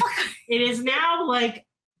 driveway. Where the fuck? It is now like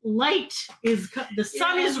light is, the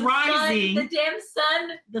sun is rising. The damn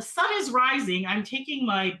sun. The sun is rising. I'm taking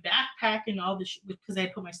my backpack and all the because I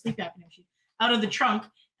put my sleep apnea machine out of the trunk.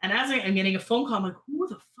 And as I'm getting a phone call, I'm like, who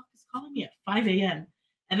the fuck is calling me at 5 a.m.?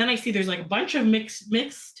 And then I see there's like a bunch of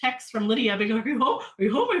mixed texts from Lydia being like, are you home? Are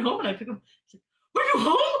you home? Are you home? And I pick up, she's like, are you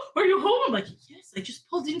home? Are you home? I'm like, yes, I just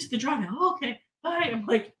pulled into the drive. Oh, okay, bye. I'm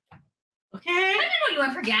like, okay. I didn't know you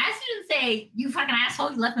went for gas. You didn't say, you fucking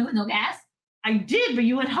asshole, you left me with no gas. I did, but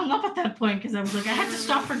you had hung up at that point because I was like, I had to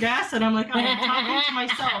stop for gas, and I'm like, I'm talking to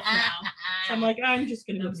myself now. So I'm like, I'm just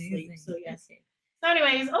gonna go to sleep. So yes. So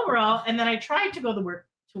anyways, overall, and then I tried to go to work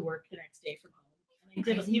the next day from home. And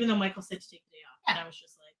I did, even though Michael said to take the day off. And I was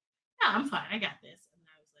just like, yeah, I'm fine. I got this. And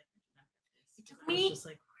I was like, it took me just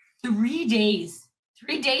like 3 days.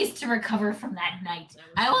 3 days to recover from that night.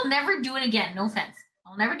 I will never do it again. No offense.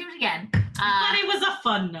 I'll never do it again. But it was a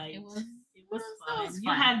fun night. It was fun.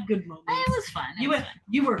 You had good moments. It was fun.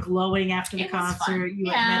 You were glowing after the concert. You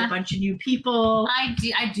had met a bunch of new people. I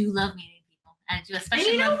do love meeting people. I do, especially.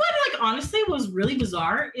 And you know what? Like honestly, was really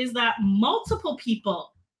bizarre is that multiple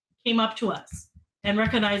people came up to us and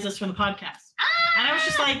recognized us from the podcast. And I was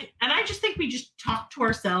just like, and I just think we just talked to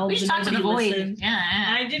ourselves. We just talked to the void. Yeah.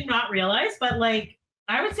 And I did not realize, but like,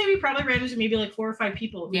 I would say we probably ran into maybe like 4 or 5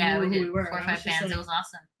 people who knew who we were. 4 or 5 fans. Like, it was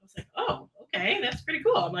awesome. I was like, oh, okay, that's pretty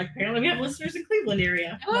cool. I'm like, apparently we have listeners in Cleveland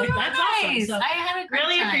area. It was like, really that's nice. awesome. So I had a great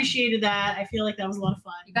really time. appreciated that. I feel like that was a lot of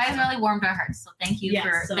fun. You guys really warmed our hearts. So thank you for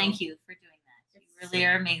doing that. You really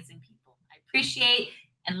are amazing people. I appreciate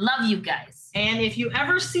and love you guys. And if you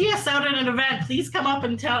ever see us out at an event, please come up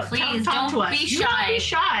and talk to us. Don't be shy. Don't be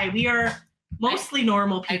shy. We are mostly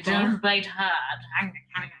normal people. I don't bite hard.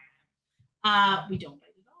 We don't bite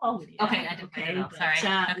at all, Lydia. Okay, I don't bite at all. Sorry.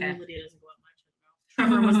 Okay. Lydia doesn't go out much. I don't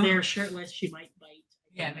know. Trevor was there shirtless. She might bite.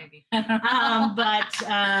 Yeah, maybe.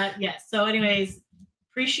 Yes. So anyways,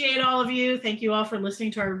 appreciate all of you. Thank you all for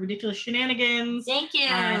listening to our ridiculous shenanigans. Thank you.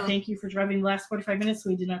 Thank you for driving the last 45 minutes so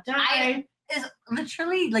we did not die. Is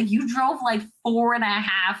literally like you drove like 4.5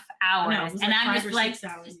 hours, and I'm just like, hours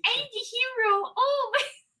I'm the hero. Oh,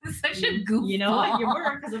 it's such a goof. You know what? You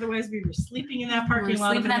were, because otherwise we were sleeping in that parking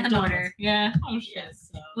lot. Sleeping at the border. Yeah. Oh shit.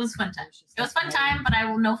 So. It was fun time. It was fun time, but I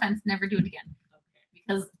will, no offense, never do it again. Okay.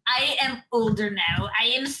 Because I am older now. I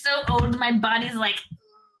am so old. My body's like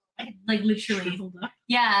literally.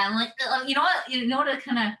 Yeah. I'm like, you know what? You know what?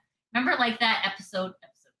 Kind of remember like that episode.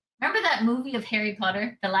 Remember that movie of Harry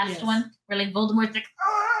Potter, the last one, where like Voldemort's like,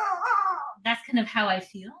 oh, that's kind of how I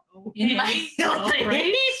feel in my old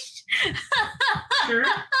age. Sure.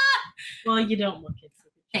 Well, you don't look it.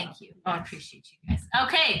 Thank you. I appreciate you guys.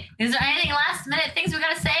 Okay, is there anything last minute things we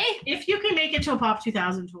gotta say? If you can make it to a Pop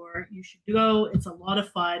 2000 tour, you should go. It's a lot of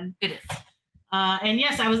fun. It is. And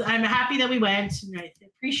yes, I'm happy that we went. And I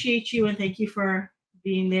appreciate you and thank you for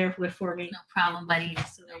being there for me. No problem, buddy.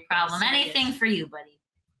 No problem. Anything for you, buddy.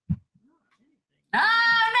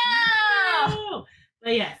 No!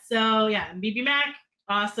 But yeah, so yeah, BBMAK,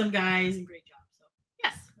 awesome guys and great job. So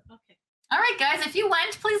yes, okay. All right, guys, if you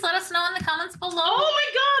went, please let us know in the comments below. Oh my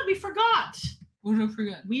God, we forgot. What did I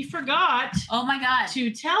forget? We forgot. Oh my God.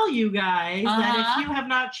 To tell you guys that if you have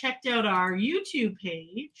not checked out our YouTube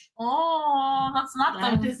page. Oh, that's not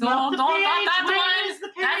the page. Not that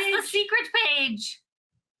one. That's the secret page.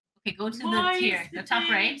 Okay, go to the top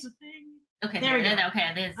right. Okay, there we go.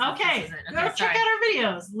 Okay, this is go check out our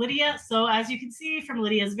videos, Lydia. So as you can see from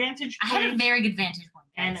Lydia's vantage point, I have a very good vantage point,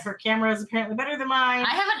 guys. And her camera is apparently better than mine.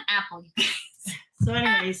 I have an Apple, you guys. So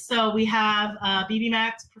anyways, so we have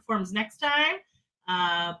BBMAK performs next time.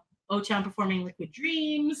 O-Town performing Liquid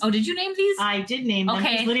Dreams. Oh, did you name these? I did name them.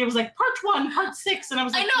 Okay. Lydia was like, part 1, part 6. And I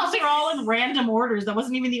was like, these are all in random orders. That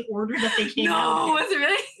wasn't even the order that they came out. No, was it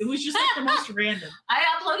really? It was just like the most random. I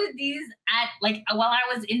uploaded these at, like, while I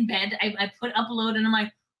was in bed. I put upload and I'm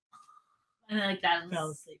like, and then like that.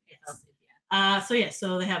 Fell asleep. Yeah.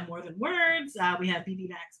 So they have More Than Words. We have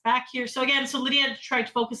BBMAK's back here. So again, Lydia tried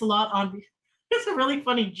to focus a lot on, it's a really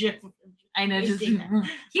funny GIF. I know, just he's like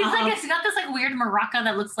he's got this like weird maraca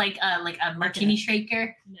that looks like a martini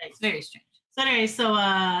shaker. Nice. It's very strange. So anyway,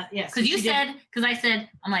 yes. Because I said,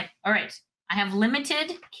 I'm like, all right, I have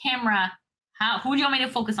limited camera. Who do you want me to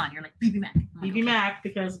focus on? You're like BBMAK. BBMAK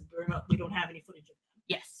because we don't have any footage of them.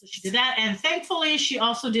 Yes. So she did that, and thankfully she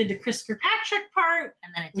also did the Kirkpatrick part,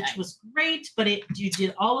 and then which was great. But you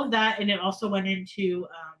did all of that, and it also went into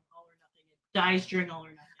All or Nothing. It dies during All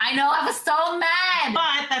or Nothing. I know, I was so mad.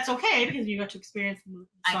 But that's okay because you got to experience the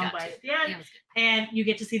song at the end. And you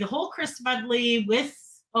get to see the whole Chris medley with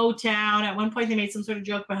O-Town. At one point, they made some sort of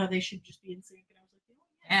joke about how they should just be in sync. And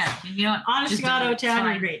I was like, you know what? Honest to God, O-Town,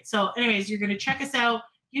 you're great. So anyways, you're going to check us out.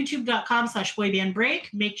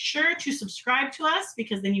 youtube.com/boybandbreak. Make sure to subscribe to us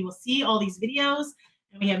because then you will see all these videos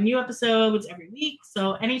and we have new episodes every week.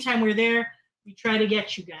 So anytime we're there, we try to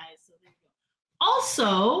get you guys. So there you go.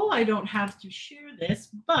 Also, I don't have to share this,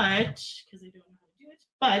 but because I don't know how to do it,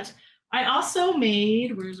 but I also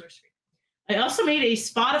made, where's our screen? I also made a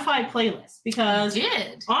Spotify playlist because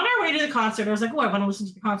on our way to the concert, I was like, oh, I want to listen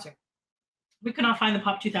to the concert. We could not find the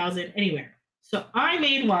Pop 2000 anywhere. So I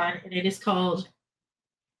made one, and it is called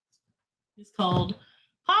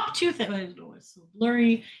Pop 2000. Oh, it's so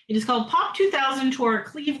blurry. It is called Pop 2000 Tour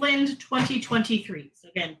Cleveland 2023. So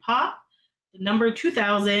again, Pop, the number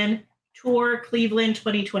 2000 Tour Cleveland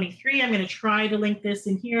 2023. I'm going to try to link this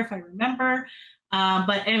in here if I remember.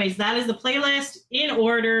 But anyways, that is the playlist in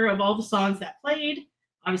order of all the songs that played.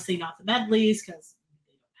 Obviously not the medleys because they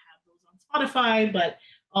don't have those on Spotify, but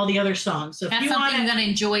all the other songs. So that's something I'm going to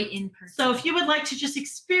enjoy in person. So if you would like to just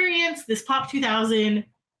experience this Pop 2000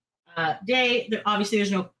 day, obviously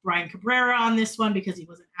there's no Brian Cabrera on this one because he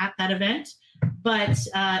wasn't at that event. But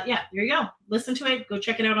yeah, there you go. Listen to it. Go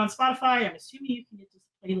check it out on Spotify. I'm assuming you can get this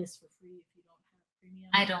playlist for free if you don't have premium.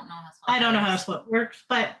 I don't know how Spotify I don't know how it works,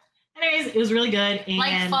 but anyways, it was really good. And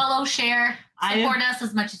like, follow, share, support us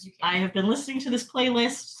as much as you can. I have been listening to this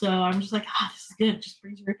playlist, so I'm just like, this is good. It just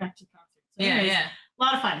brings you right back to the concert. So anyways, a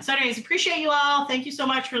lot of fun. So anyways, appreciate you all. Thank you so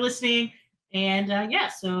much for listening. And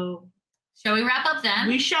so shall we wrap up then?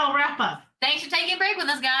 We shall wrap up. Thanks for taking a break with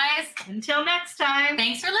us, guys. Until next time.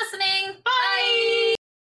 Thanks for listening. Bye.